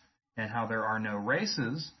race and how there are no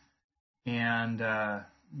races, and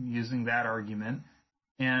using that argument.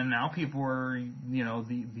 And now people are,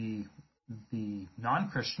 the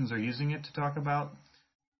non-Christians are using it to talk about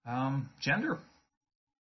gender.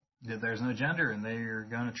 That there's no gender, and they're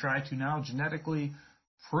going to try to now genetically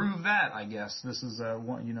prove that, I guess. This is that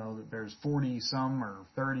there's 40 some or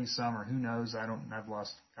 30 some or who knows. I've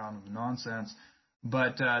lost count of the nonsense.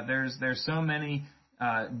 But there's so many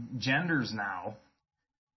genders now,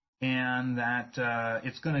 and that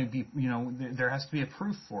it's going to be, there has to be a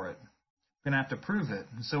proof for it. We're going to have to prove it.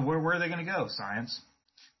 So where are they going to go? Science.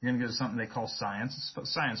 You're going to go to something they call science.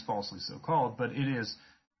 It's science falsely so called, but it is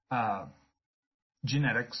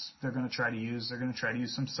genetics. They're going to try to use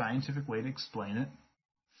some scientific way to explain it.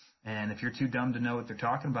 And if you're too dumb to know what they're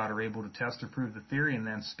talking about or able to test or prove the theory and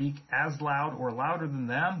then speak as loud or louder than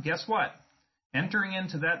them, guess what? Entering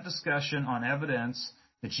into that discussion on evidence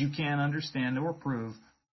that you can't understand or prove,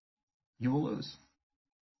 you will lose.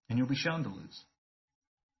 And you'll be shown to lose.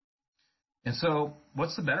 And so,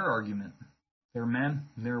 what's the better argument? There are men,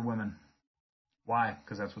 and there are women. Why?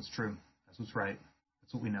 Because that's what's true. That's what's right.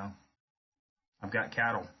 That's what we know. I've got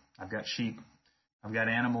cattle. I've got sheep. I've got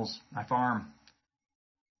animals. I farm.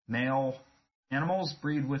 Male animals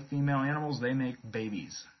breed with female animals. They make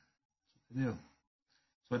babies. That's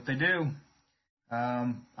what they do. That's what they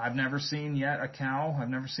do. I've never seen yet a cow. I've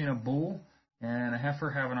never seen a bull and a heifer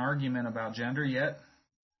have an argument about gender yet.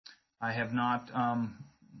 I have not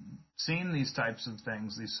seen these types of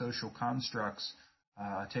things, these social constructs,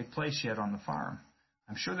 take place yet on the farm.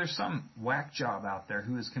 I'm sure there's some whack job out there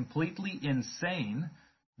who is completely insane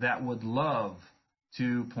that would love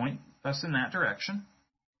to point us in that direction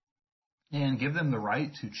and give them the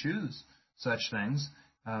right to choose such things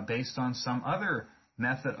based on some other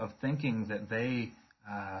method of thinking that they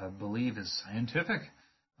believe is scientific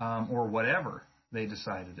or whatever they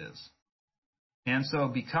decide it is. And so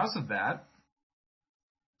because of that,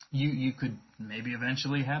 you could maybe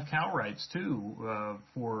eventually have cow rights too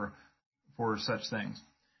for such things.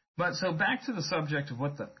 But so back to the subject of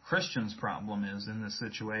what the Christian's problem is in this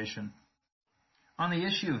situation. On the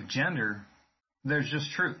issue of gender, there's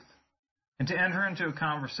just truth. And to enter into a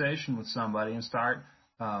conversation with somebody and start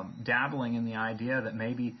dabbling in the idea that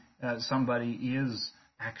maybe somebody is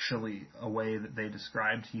actually a way that they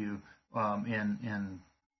describe to you in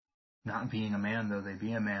not being a man though they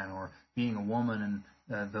be a man, or being a woman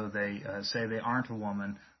and though they say they aren't a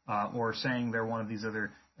woman, or saying they're one of these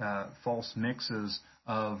other false mixes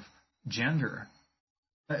of gender.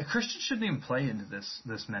 Christians shouldn't even play into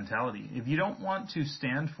this mentality. If you don't want to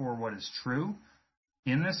stand for what is true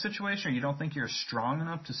in this situation, or you don't think you're strong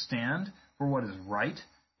enough to stand for what is right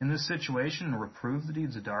in this situation and reprove the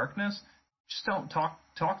deeds of darkness, just don't talk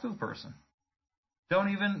to the person. Don't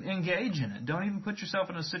even engage in it. Don't even put yourself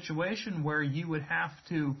in a situation where you would have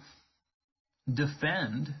to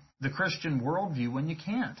defend the Christian worldview when you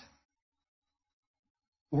can't.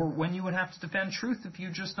 Or when you would have to defend truth if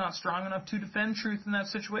you're just not strong enough to defend truth in that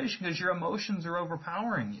situation because your emotions are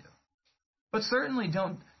overpowering you. But certainly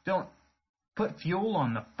don't put fuel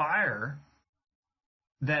on the fire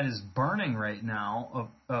that is burning right now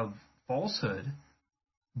of falsehood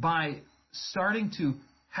by starting to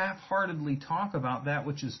half-heartedly talk about that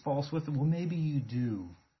which is false with it. Well, maybe you do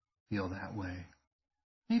feel that way.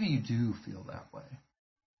 Maybe you do feel that way.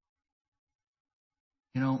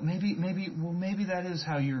 You know, maybe that is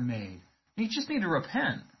how you're made. You just need to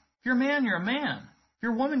repent. If you're a man, you're a man. If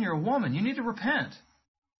you're a woman, you're a woman. You need to repent.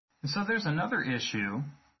 And so there's another issue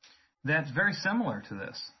that's very similar to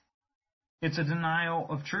this. It's a denial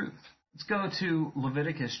of truth. Let's go to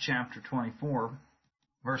Leviticus chapter 24,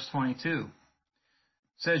 verse 22. It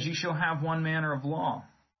says, "You shall have one manner of law,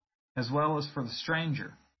 as well as for the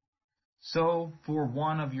stranger, so for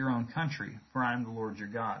one of your own country, for I am the Lord your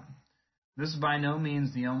God." This is by no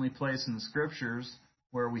means the only place in the Scriptures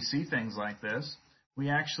where we see things like this. We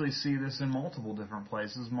actually see this in multiple different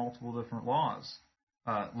places, multiple different laws.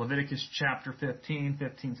 Leviticus chapter 15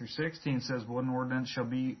 through 16 says, "What an ordinance shall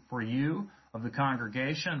be for you of the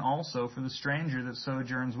congregation, also for the stranger that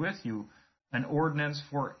sojourns with you, an ordinance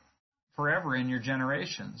for forever in your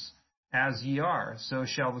generations. As ye are, so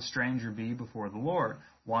shall the stranger be before the Lord.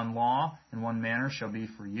 One law and one manner shall be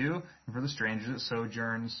for you, and for the stranger that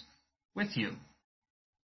sojourns with you."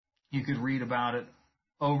 You could read about it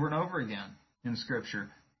over and over again in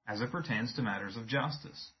Scripture as it pertains to matters of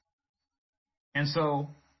justice. And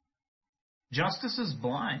so, justice is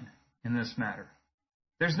blind in this matter.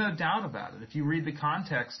 There's no doubt about it. If you read the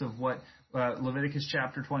context of what Leviticus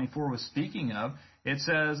chapter 24 was speaking of, it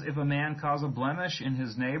says, "If a man cause a blemish in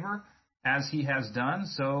his neighbor, as he has done,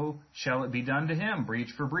 so shall it be done to him.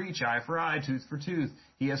 Breach for breach, eye for eye, tooth for tooth.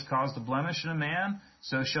 He has caused a blemish in a man,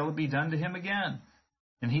 so shall it be done to him again.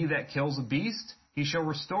 And he that kills a beast, he shall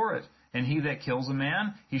restore it. And he that kills a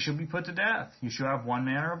man, he shall be put to death. You shall have one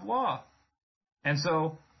manner of law." And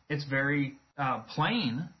so it's very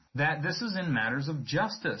plain that this is in matters of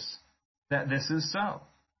justice, that this is so.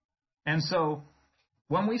 And so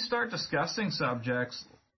when we start discussing subjects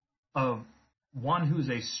of one who's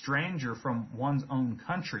a stranger from one's own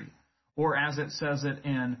country, or as it says it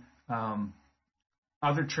in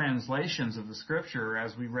other translations of the Scripture,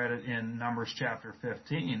 as we read it in Numbers chapter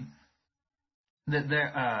 15, that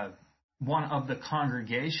they're one of the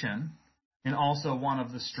congregation and also one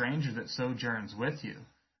of the stranger that sojourns with you.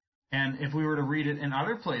 And if we were to read it in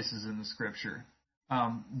other places in the Scripture,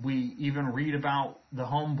 we even read about the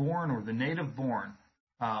homeborn or the native born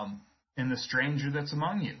and the stranger that's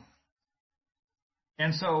among you.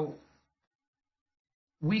 And so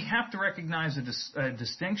we have to recognize a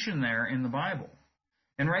distinction there in the Bible.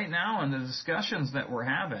 And right now in the discussions that we're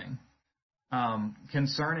having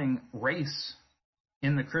concerning race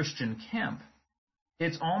in the Christian camp,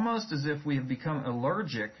 it's almost as if we have become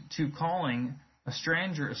allergic to calling a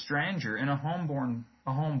stranger, and a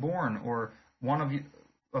homeborn, or one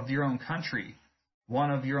of your own country, one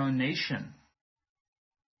of your own nation,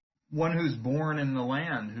 one who's born in the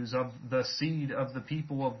land, who's of the seed of the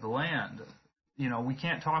people of the land. You know, we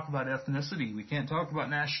can't talk about ethnicity, we can't talk about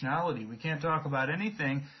nationality, we can't talk about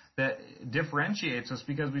anything that differentiates us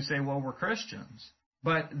because we say, well, we're Christians.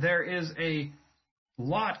 But there is a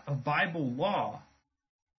lot of Bible law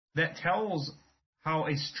that tells how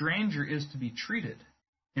a stranger is to be treated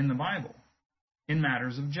in the Bible in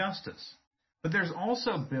matters of justice. But there's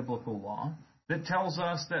also biblical law that tells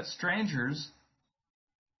us that strangers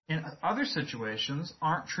in other situations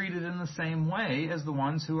aren't treated in the same way as the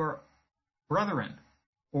ones who are brethren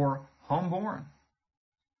or homeborn,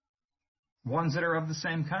 ones that are of the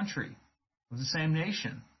same country, of the same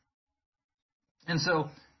nation. And so,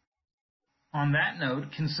 on that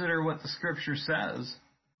note, consider what the Scripture says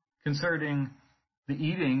concerning the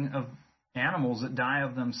eating of animals that die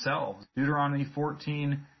of themselves. Deuteronomy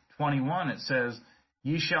 14:21, it says,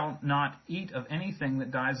 Ye shall not eat of anything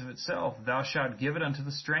that dies of itself. Thou shalt give it unto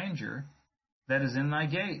the stranger that is in thy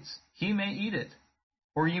gates. He may eat it,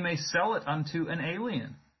 or you may sell it unto an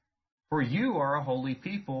alien. For you are a holy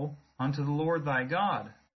people unto the Lord thy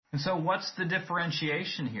God. And so what's the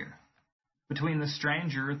differentiation here between the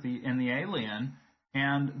stranger and the alien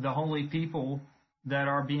and the holy people that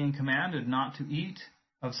are being commanded not to eat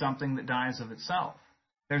of something that dies of itself?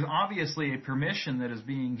 There's obviously a permission that is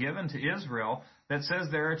being given to Israel that says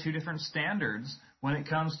there are two different standards when it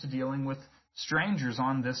comes to dealing with strangers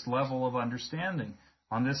on this level of understanding,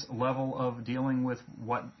 on this level of dealing with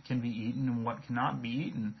what can be eaten and what cannot be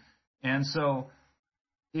eaten. And so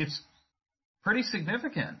it's pretty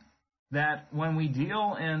significant that when we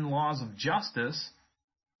deal in laws of justice,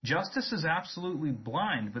 justice is absolutely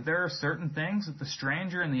blind, but there are certain things that the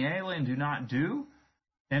stranger and the alien do not do,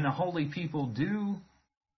 and the holy people do,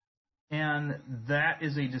 and that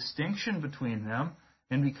is a distinction between them.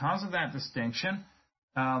 And because of that distinction,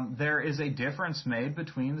 there is a difference made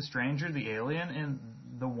between the stranger, the alien, and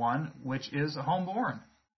the one which is homeborn,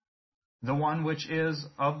 the one which is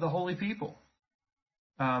of the holy people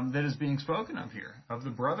that is being spoken of here, of the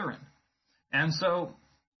brethren. And so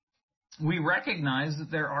we recognize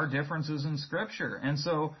that there are differences in Scripture. And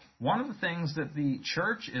so one of the things that the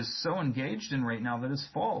church is so engaged in right now that is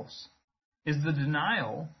false is the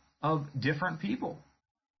denial of different people,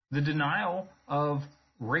 the denial of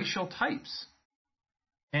racial types,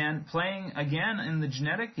 and playing again in the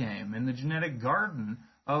genetic game, in the genetic garden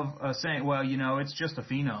of saying, well, you know, it's just a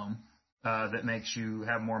phenome that makes you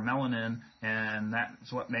have more melanin, and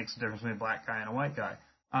that's what makes the difference between a black guy and a white guy.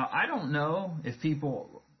 I don't know if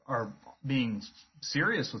people are being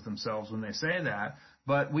serious with themselves when they say that,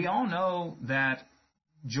 but we all know that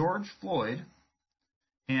George Floyd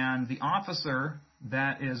and the officer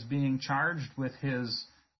that is being charged with his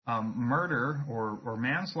murder or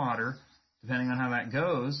manslaughter, depending on how that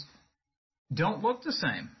goes, don't look the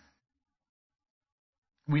same.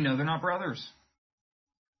 We know they're not brothers.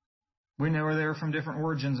 We know they're from different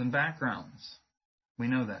origins and backgrounds. We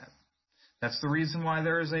know that. That's the reason why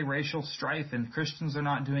there is a racial strife, and Christians are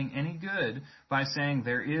not doing any good by saying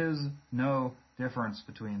there is no difference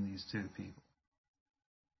between these two people.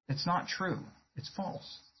 It's not true. It's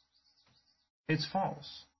false. It's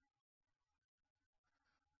false.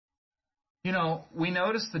 You know, we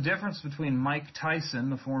notice the difference between Mike Tyson,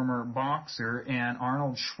 the former boxer, and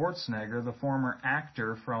Arnold Schwarzenegger, the former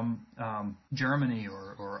actor from Germany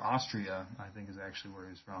or Austria, I think is actually where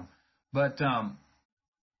he's from. But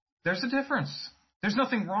there's a difference. There's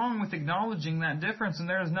nothing wrong with acknowledging that difference, and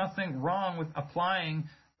there is nothing wrong with applying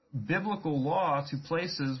biblical law to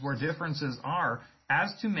places where differences are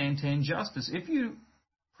as to maintain justice. If you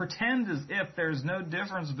pretend as if there's no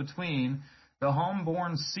difference between the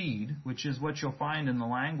homeborn seed, which is what you'll find in the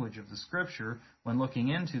language of the Scripture when looking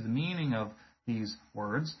into the meaning of these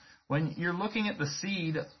words, when you're looking at the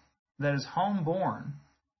seed that is homeborn,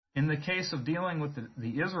 in the case of dealing with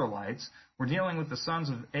the Israelites, we're dealing with the sons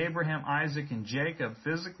of Abraham, Isaac, and Jacob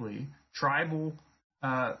physically, tribal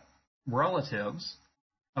relatives,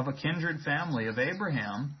 of a kindred family of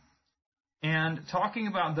Abraham, and talking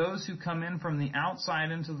about those who come in from the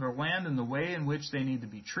outside into their land and the way in which they need to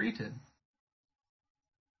be treated,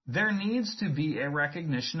 there needs to be a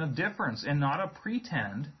recognition of difference and not a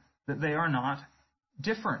pretend that they are not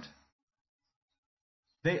different.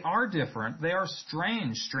 They are different. They are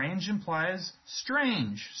strange. Strange implies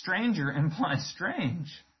strange. Stranger implies strange.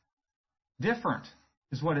 Different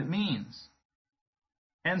is what it means.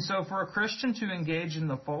 And so for a Christian to engage in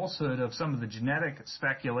the falsehood of some of the genetic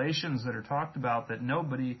speculations that are talked about that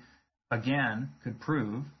nobody, again, could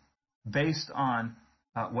prove based on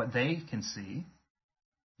what they can see,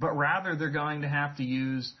 but rather they're going to have to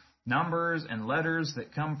use numbers and letters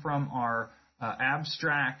that come from our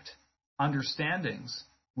abstract understandings.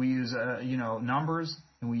 We use numbers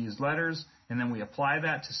and we use letters, and then we apply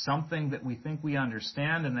that to something that we think we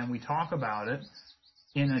understand, and then we talk about it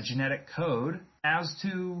in a genetic code as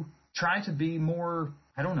to try to be more,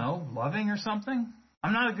 loving or something.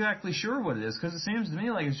 I'm not exactly sure what it is, because it seems to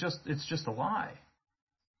me like it's just a lie.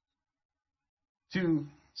 To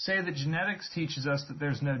say that genetics teaches us that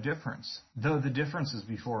there's no difference, though the difference is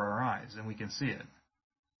before our eyes and we can see it.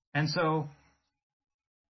 And so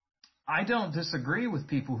I don't disagree with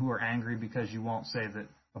people who are angry because you won't say that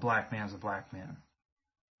a black man's a black man.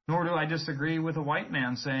 Nor do I disagree with a white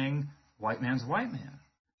man saying white man's a white man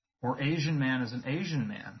or Asian man is an Asian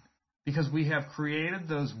man, because we have created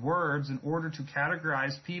those words in order to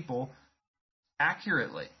categorize people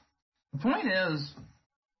accurately. The point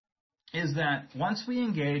is that once we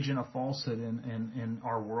engage in a falsehood in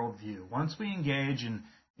our worldview, once we engage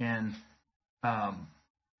in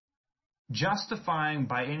justifying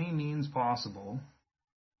by any means possible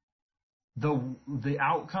the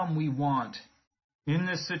outcome we want in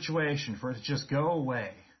this situation for it to just go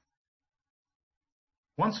away,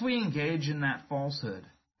 once we engage in that falsehood,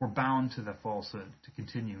 we're bound to the falsehood to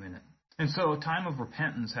continue in it. And so a time of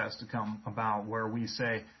repentance has to come about where we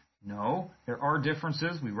say, no, there are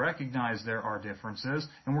differences. We recognize there are differences.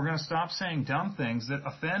 And we're going to stop saying dumb things that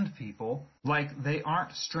offend people, like they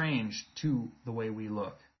aren't strange to the way we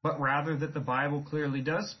look, but rather that the Bible clearly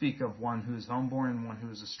does speak of one who is homeborn and one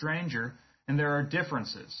who is a stranger, and there are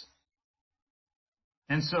differences.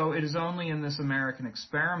 And so it is only in this American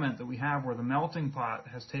experiment that we have where the melting pot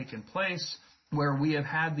has taken place, where we have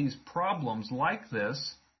had these problems like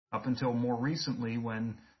this up until more recently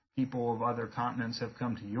when people of other continents have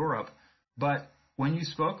come to Europe. But when you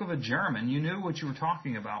spoke of a German, you knew what you were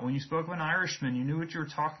talking about. When you spoke of an Irishman, you knew what you were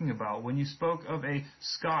talking about. When you spoke of a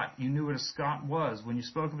Scot, you knew what a Scot was. When you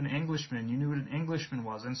spoke of an Englishman, you knew what an Englishman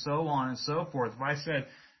was, and so on and so forth. If I said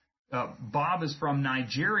Bob is from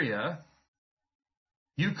Nigeria,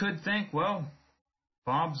 you could think, well,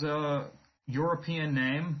 Bob's a European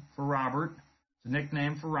name for Robert. It's a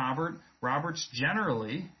nickname for Robert. Robert's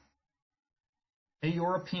generally a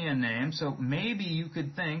European name, so maybe you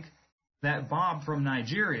could think that Bob from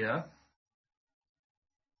Nigeria,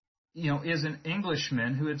 is an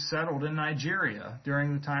Englishman who had settled in Nigeria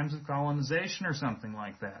during the times of colonization or something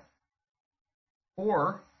like that.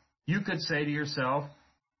 Or you could say to yourself,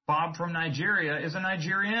 Bob from Nigeria is a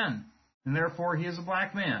Nigerian, and therefore he is a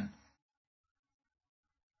black man.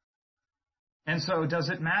 And so does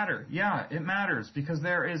it matter? Yeah, it matters, because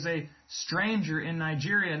there is a stranger in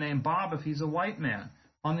Nigeria named Bob if he's a white man.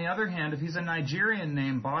 On the other hand, if he's a Nigerian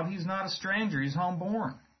named Bob, he's not a stranger, he's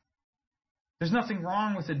homeborn. There's nothing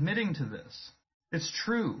wrong with admitting to this. It's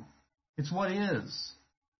true. It's what is.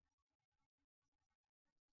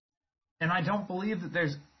 And I don't believe that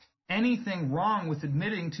there's anything wrong with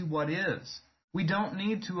admitting to what is. We don't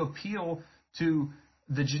need to appeal to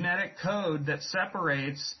the genetic code that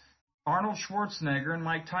separates Arnold Schwarzenegger and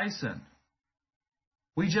Mike Tyson.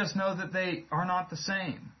 We just know that they are not the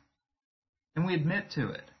same. And we admit to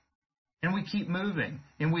it. And we keep moving.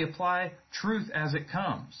 And we apply truth as it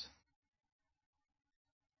comes.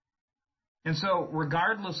 And so,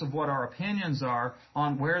 regardless of what our opinions are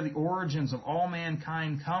on where the origins of all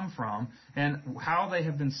mankind come from and how they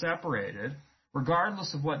have been separated,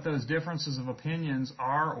 regardless of what those differences of opinions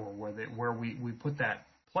are or where we put that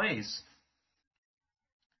place,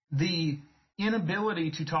 the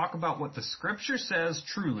inability to talk about what the Scripture says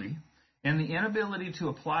truly and the inability to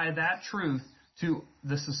apply that truth to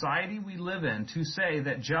the society we live in, to say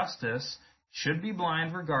that justice should be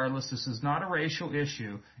blind regardless, this is not a racial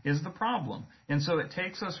issue, is the problem. And so it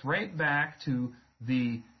takes us right back to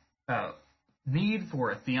the need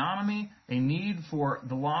for a theonomy, a need for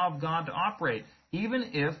the law of God to operate.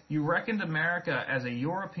 Even if you reckoned America as a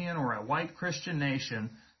European or a white Christian nation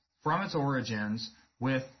from its origins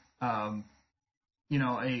with a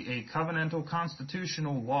covenantal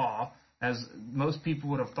constitutional law as most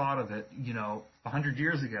people would have thought of it, 100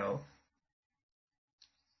 years ago,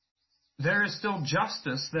 there is still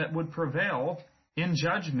justice that would prevail in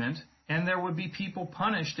judgment, and there would be people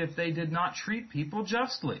punished if they did not treat people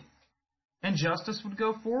justly. And justice would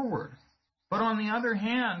go forward. But on the other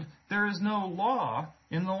hand, there is no law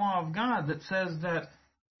in the law of God that says that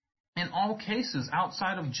in all cases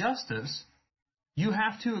outside of justice, you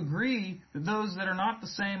have to agree that those that are not the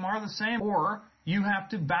same are the same, or you have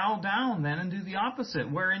to bow down then and do the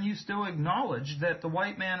opposite, wherein you still acknowledge that the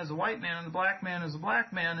white man is a white man and the black man is a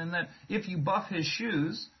black man, and that if you buff his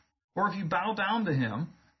shoes, or if you bow down to him,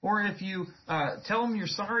 or if you tell him you're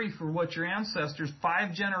sorry for what your ancestors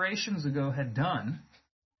 5 generations ago had done,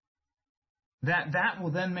 that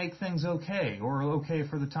will then make things okay, or okay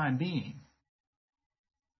for the time being.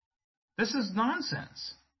 This is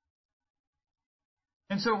nonsense.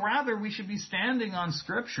 And so rather we should be standing on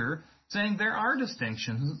Scripture saying there are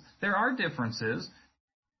distinctions, there are differences,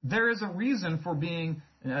 there is a reason for being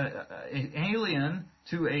an alien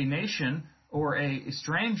to a nation or a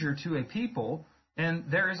stranger to a people, and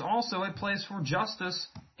there is also a place for justice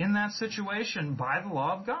in that situation by the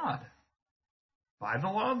law of God. By the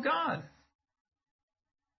law of God.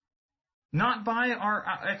 Not by our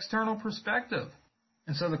external perspective.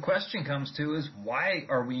 And so the question comes to is, why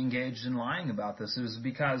are we engaged in lying about this? Is it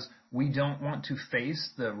because we don't want to face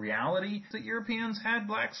the reality that Europeans had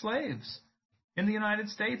black slaves in the United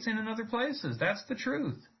States and in other places? That's the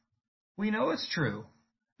truth. We know it's true.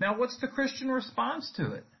 Now, what's the Christian response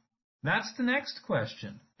to it? That's the next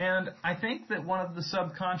question. And I think that one of the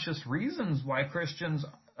subconscious reasons why Christians,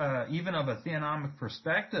 even of a theonomic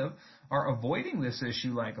perspective, are avoiding this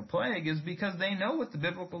issue like a plague is because they know what the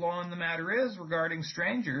biblical law in the matter is regarding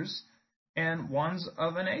strangers and ones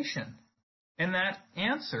of a nation. And that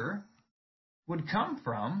answer would come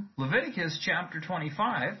from Leviticus chapter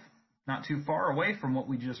 25, not too far away from what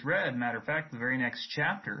we just read. Matter of fact, the very next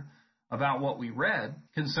chapter about what we read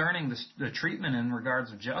concerning the treatment in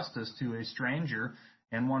regards of justice to a stranger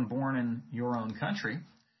and one born in your own country.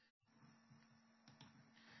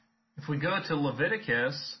 If we go to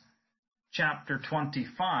Leviticus chapter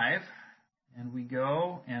 25, and we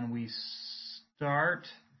go and we start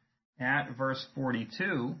at verse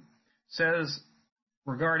 42, says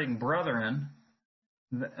regarding brethren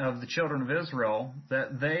of the children of Israel,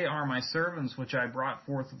 that they are my servants which I brought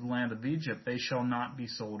forth of the land of Egypt. They shall not be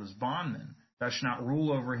sold as bondmen. Thou shalt not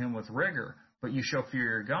rule over him with rigor, but you shall fear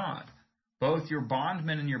your God. Both your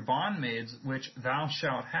bondmen and your bondmaids which thou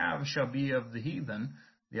shalt have shall be of the heathen,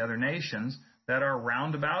 the other nations, that are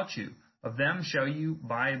round about you. Of them shall you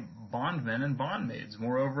buy bondmen and bondmaids.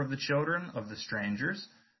 Moreover, of the children of the strangers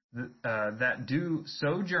that do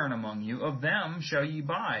sojourn among you, of them shall ye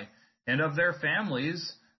buy, and of their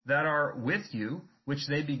families that are with you, which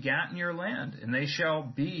they begat in your land, and they shall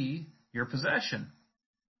be your possession.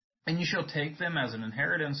 And you shall take them as an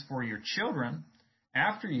inheritance for your children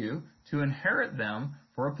after you, to inherit them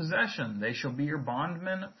for a possession. They shall be your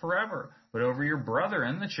bondmen forever. But over your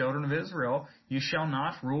brethren, the children of Israel, you shall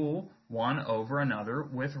not rule one over another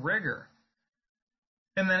with rigor.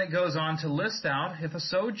 And then it goes on to list out, if a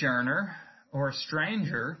sojourner or a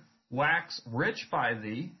stranger wax rich by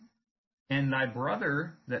thee, and thy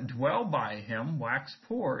brother that dwell by him wax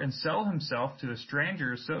poor, and sell himself to a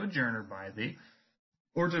stranger or sojourner by thee,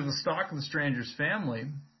 or to the stock of the stranger's family,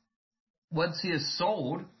 once he is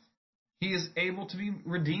sold, he is able to be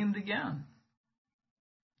redeemed again.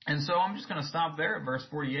 And so I'm just going to stop there at verse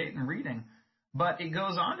 48 and reading. But it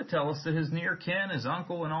goes on to tell us that his near kin, his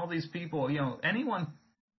uncle, and all these people, anyone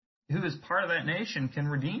who is part of that nation can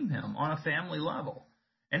redeem him on a family level.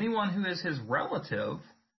 Anyone who is his relative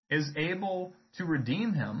is able to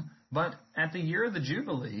redeem him, but at the year of the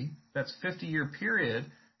Jubilee, that's 50-year period,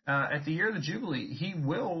 at the year of the Jubilee, he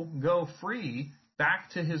will go free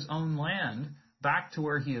back to his own land, back to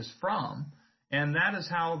where he is from, and that is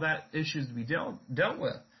how that issue is to be dealt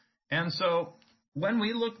with. And so when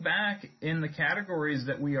we look back in the categories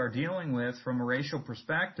that we are dealing with from a racial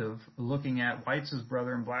perspective, looking at whites as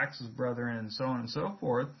brethren, blacks as brethren, and so on and so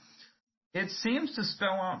forth, it seems to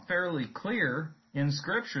spell out fairly clear in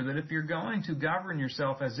Scripture that if you're going to govern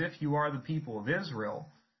yourself as if you are the people of Israel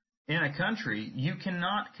in a country, you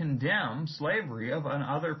cannot condemn slavery of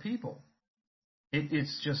other people.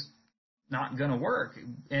 It's just not going to work.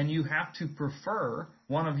 And you have to prefer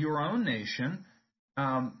one of your own nation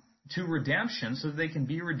to redemption so that they can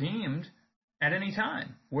be redeemed at any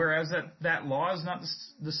time, whereas that law is not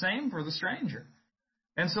the same for the stranger.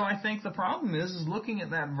 And so I think the problem is looking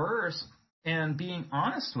at that verse and being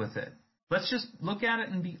honest with it. Let's just look at it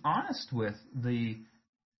and be honest with the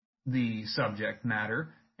subject matter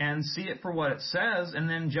and see it for what it says, and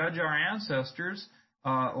then judge our ancestors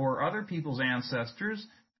or other people's ancestors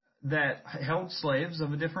that held slaves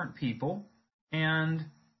of a different people and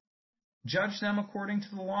judge them according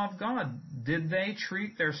to the law of God. Did they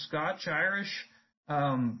treat their Scotch-Irish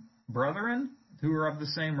brethren who are of the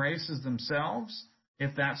same race as themselves,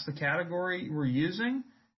 if that's the category we're using?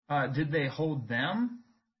 Did they hold them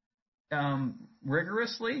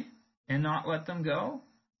rigorously and not let them go?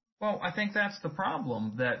 Well, I think that's the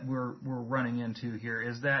problem that we're running into here,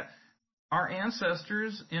 is that our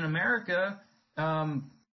ancestors in America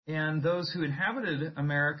and those who inhabited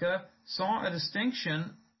America saw a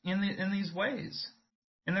distinction in these ways.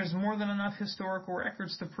 And there's more than enough historical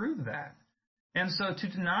records to prove that. And so to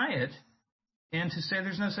deny it and to say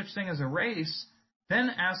there's no such thing as a race then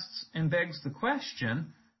asks and begs the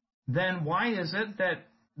question, then why is it that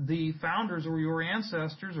the founders or your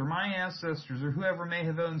ancestors or my ancestors or whoever may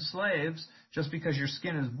have owned slaves, just because your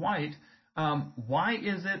skin is white, why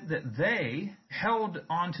is it that they held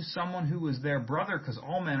on to someone who was their brother, because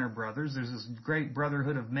all men are brothers, there's this great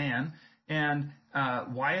brotherhood of man, and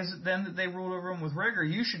why is it then that they ruled over them with rigor?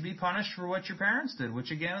 You should be punished for what your parents did,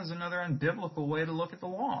 which again is another unbiblical way to look at the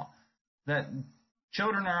law, that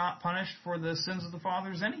children are not punished for the sins of the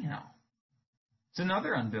fathers anyhow. It's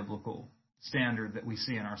another unbiblical standard that we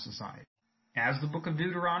see in our society. As the book of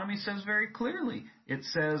Deuteronomy says very clearly, it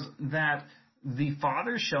says that the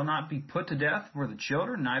fathers shall not be put to death for the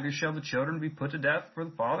children, neither shall the children be put to death for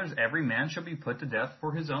the fathers. Every man shall be put to death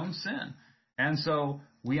for his own sin. And so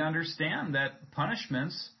we understand that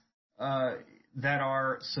punishments that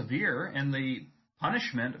are severe, and the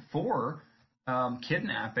punishment for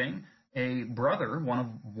kidnapping a brother, one of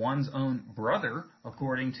one's own brother,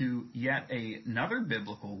 according to yet another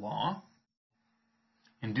biblical law,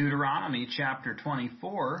 in Deuteronomy chapter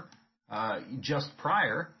 24, just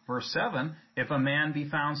prior, verse 7, if a man be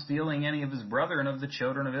found stealing any of his brethren of the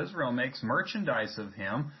children of Israel, makes merchandise of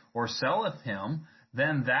him, or selleth him,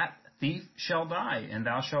 then that thief shall die, and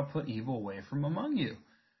thou shalt put evil away from among you.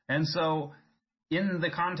 And so, in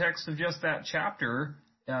the context of just that chapter,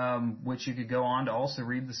 which you could go on to also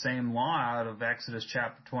read the same law out of Exodus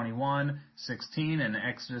chapter 21:16 and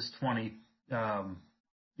Exodus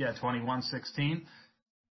 21:16,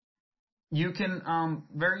 you can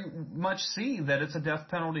very much see that it's a death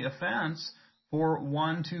penalty offense for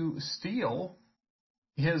one to steal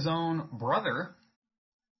his own brother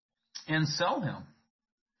and sell him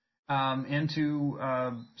into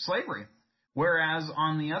slavery. Whereas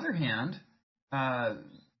on the other hand,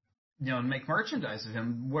 make merchandise of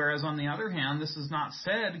him. Whereas on the other hand, this is not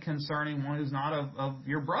said concerning one who's not of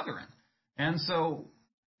your brethren. And so,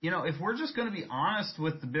 if we're just going to be honest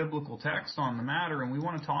with the biblical text on the matter and we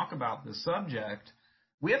want to talk about this subject,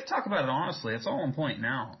 we have to talk about it honestly. It's all I'm pointing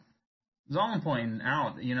out. It's all I'm pointing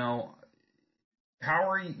out. How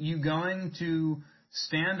are you going to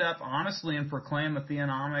stand up honestly and proclaim a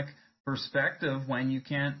theonomic perspective when you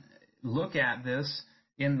can't look at this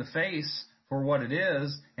in the face for what it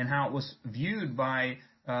is and how it was viewed by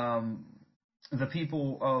the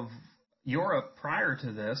people of Europe prior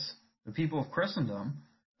to this, the people of Christendom,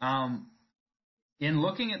 in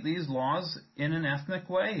looking at these laws in an ethnic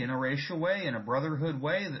way, in a racial way, in a brotherhood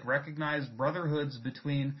way that recognize brotherhoods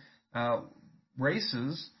between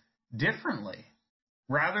races differently,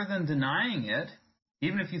 rather than denying it.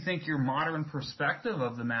 Even if you think your modern perspective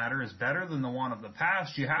of the matter is better than the one of the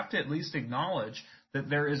past, you have to at least acknowledge that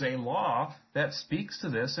there is a law that speaks to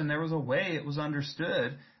this, and there was a way it was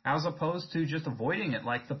understood, as opposed to just avoiding it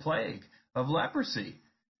like the plague of leprosy.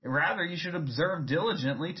 Rather, you should observe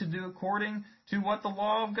diligently to do according to what the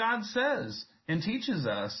law of God says and teaches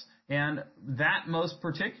us, and that most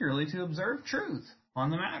particularly to observe truth on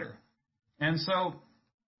the matter. And so,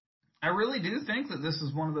 I really do think that this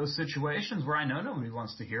is one of those situations where I know nobody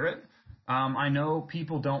wants to hear it. I know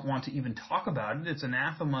people don't want to even talk about it. It's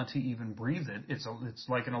anathema to even breathe it. It's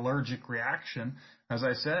like an allergic reaction, as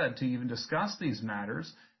I said, to even discuss these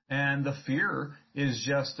matters. And the fear is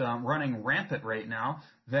just running rampant right now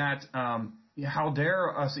that how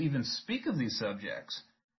dare us even speak of these subjects.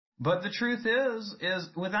 But the truth is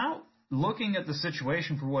without looking at the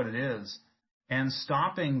situation for what it is and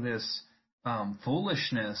stopping this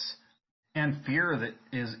foolishness and fear that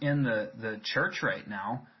is in the church right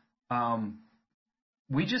now,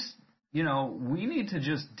 we just, we need to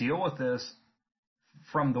just deal with this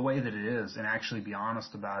from the way that it is and actually be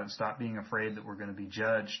honest about it. Stop being afraid that we're going to be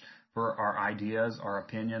judged for our ideas, our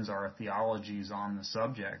opinions, our theologies on the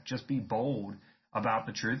subject. Just be bold about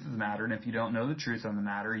the truth of the matter. And if you don't know the truth on the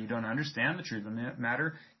matter, you don't understand the truth on the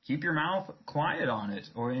matter, keep your mouth quiet on it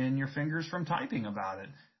or in your fingers from typing about it.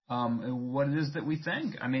 what it is that we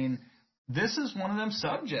think. I mean, this is one of them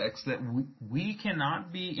subjects that we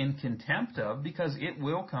cannot be in contempt of, because it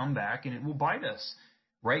will come back and it will bite us.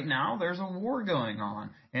 Right now, there's a war going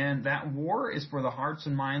on, and that war is for the hearts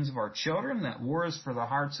and minds of our children. That war is for the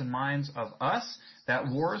hearts and minds of us. That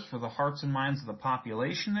war is for the hearts and minds of the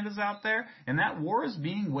population that is out there, and that war is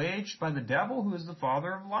being waged by the devil, who is the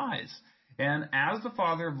father of lies. And as the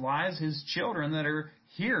father of lies, his children that are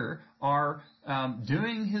here are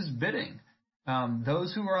doing his bidding.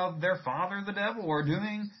 Those who are of their father, the devil, are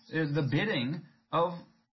doing the bidding of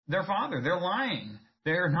their father. They're lying.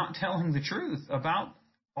 They're not telling the truth about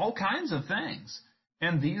all kinds of things.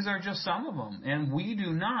 And these are just some of them. And we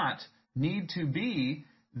do not need to be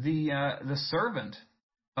the servant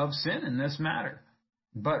of sin in this matter,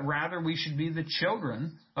 but rather we should be the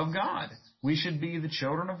children of God. We should be the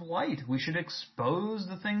children of light. We should expose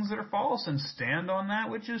the things that are false and stand on that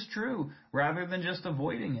which is true, rather than just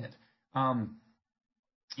avoiding it.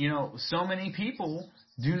 So many people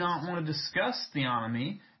do not want to discuss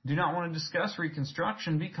theonomy, do not want to discuss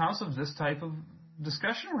Reconstruction, because of this type of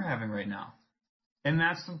discussion we're having right now. And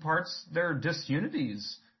that's the parts, there are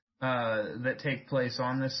disunities that take place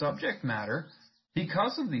on this subject matter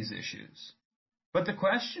because of these issues. But the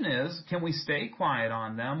question is, can we stay quiet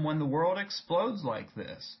on them when the world explodes like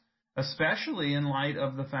this? Especially in light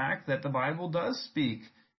of the fact that the Bible does speak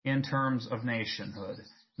in terms of nationhood.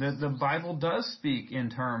 The Bible does speak in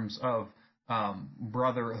terms of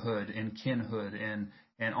brotherhood and kinhood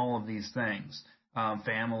and all of these things,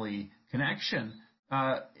 family connection.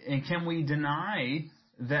 And can we deny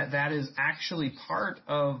that that is actually part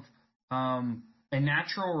of a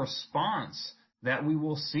natural response that we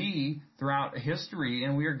will see throughout history,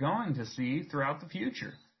 and we are going to see throughout the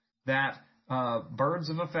future? That birds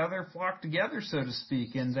of a feather flock together, so to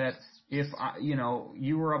speak, and that if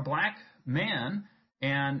you were a black man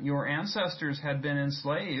and your ancestors had been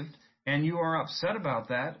enslaved, and you are upset about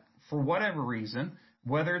that for whatever reason,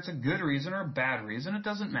 whether it's a good reason or a bad reason, it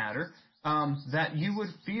doesn't matter, that you would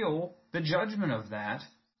feel the judgment of that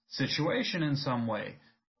situation in some way.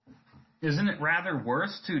 Isn't it rather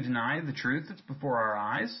worse to deny the truth that's before our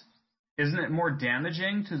eyes? Isn't it more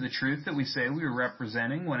damaging to the truth that we say we are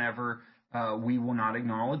representing whenever we will not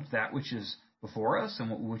acknowledge that which is before us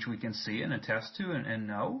and which we can see and attest to and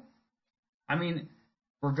know? I mean,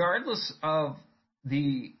 regardless of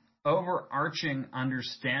the overarching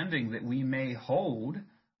understanding that we may hold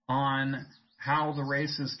on how the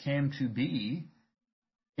races came to be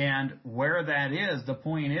and where that is, the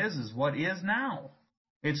point is what is now.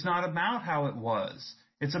 It's not about how it was.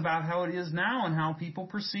 It's about how it is now and how people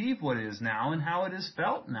perceive what it is now and how it is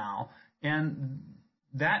felt now. And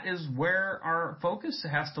that is where our focus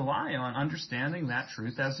has to lie, on understanding that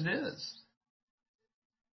truth as it is.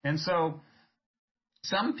 And so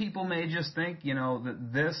some people may just think, that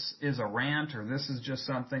this is a rant or this is just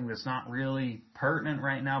something that's not really pertinent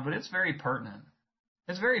right now, but it's very pertinent.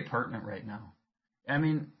 It's very pertinent right now. I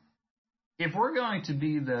mean, if we're going to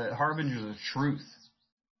be the harbingers of truth,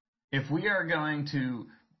 if we are going to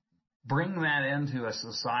bring that into a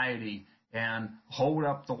society and hold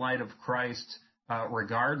up the light of Christ,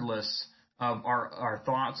 regardless of our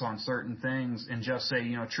thoughts on certain things, and just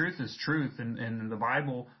say, truth is truth, and the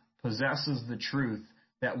Bible possesses the truth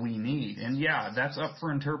that we need. And yeah, that's up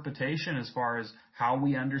for interpretation as far as how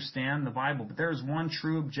we understand the Bible. But there is one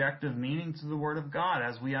true objective meaning to the Word of God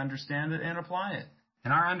as we understand it and apply it.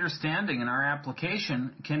 And our understanding and our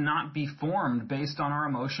application cannot be formed based on our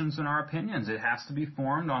emotions and our opinions. It has to be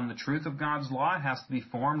formed on the truth of God's law. It has to be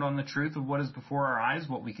formed on the truth of what is before our eyes,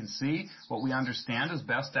 what we can see, what we understand as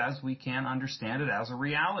best as we can understand it as a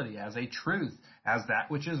reality, as a truth, as that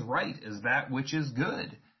which is right, as that which is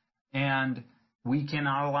good. And we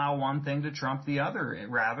cannot allow one thing to trump the other.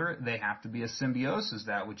 Rather, they have to be a symbiosis.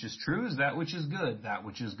 That which is true is that which is good. That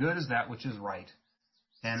which is good is that which is right.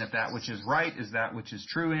 And if that which is right is that which is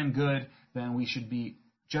true and good, then we should be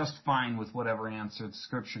just fine with whatever answer the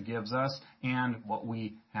Scripture gives us and what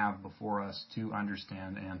we have before us to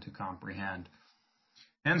understand and to comprehend.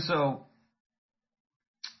 And so,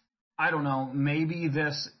 I don't know, maybe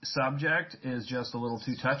this subject is just a little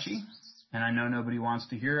too touchy, and I know nobody wants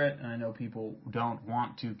to hear it, and I know people don't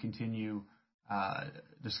want to continue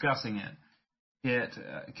discussing it.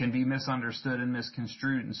 It can be misunderstood and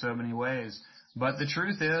misconstrued in so many ways. But the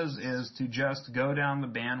truth is to just go down the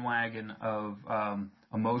bandwagon of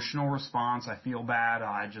emotional response. I feel bad.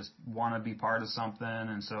 I just want to be part of something.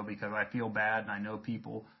 And so because I feel bad and I know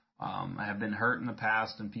people have been hurt in the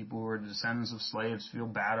past, and people who are descendants of slaves feel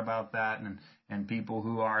bad about that, and people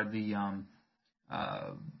who are the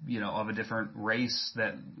of a different race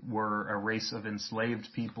that were a race of enslaved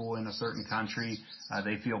people in a certain country.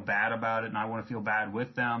 They feel bad about it, and I want to feel bad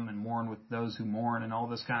with them and mourn with those who mourn and all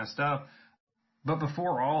this kind of stuff. But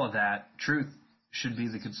before all of that, truth should be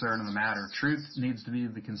the concern of the matter. Truth needs to be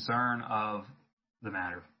the concern of the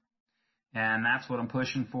matter. And that's what I'm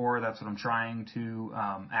pushing for. That's what I'm trying to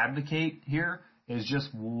advocate here, is just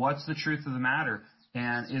what's the truth of the matter?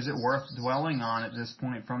 And is it worth dwelling on at this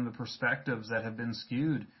point from the perspectives that have been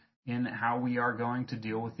skewed in how we are going to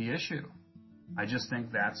deal with the issue? I just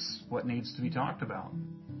think that's what needs to be talked about.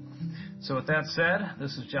 So with that said,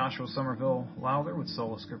 this is Joshua Somerville Lowther with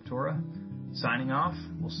Sola Scriptura, signing off.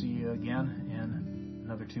 We'll see you again in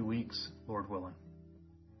another 2 weeks, Lord willing.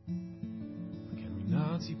 Can we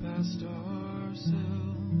not see past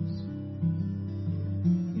ourselves?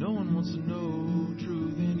 No one wants to know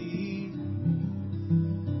truth anymore.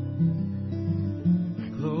 I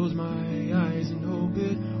close my eyes and hope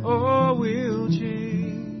it all will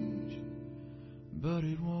change, but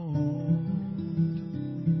it won't.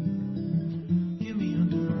 Give me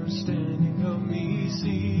understanding, help me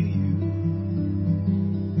see you.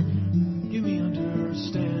 Give me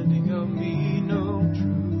understanding, help me know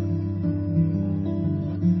truth.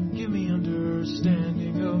 Give me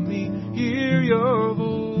understanding, help me hear your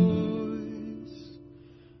voice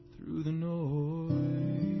through the noise.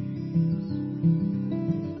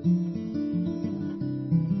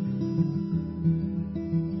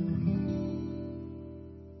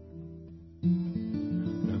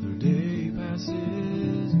 Another day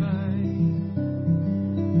passes by,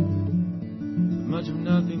 much of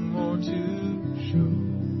nothing more to show.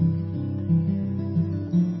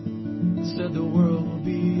 Instead, the world will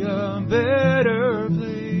be a better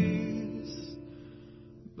place,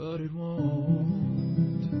 but it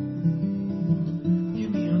won't.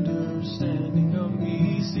 Give me understanding, help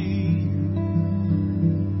me see you.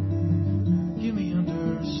 Give me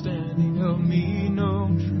understanding, help me know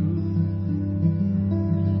truth.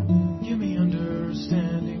 Give me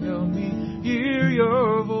understanding, help me hear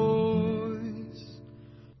your voice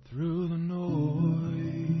through the noise.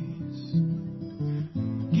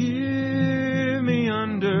 Give me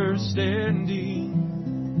understanding,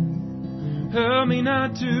 help me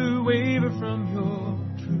not to waver from your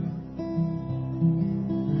truth.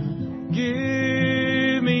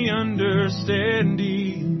 Give me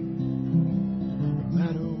understanding,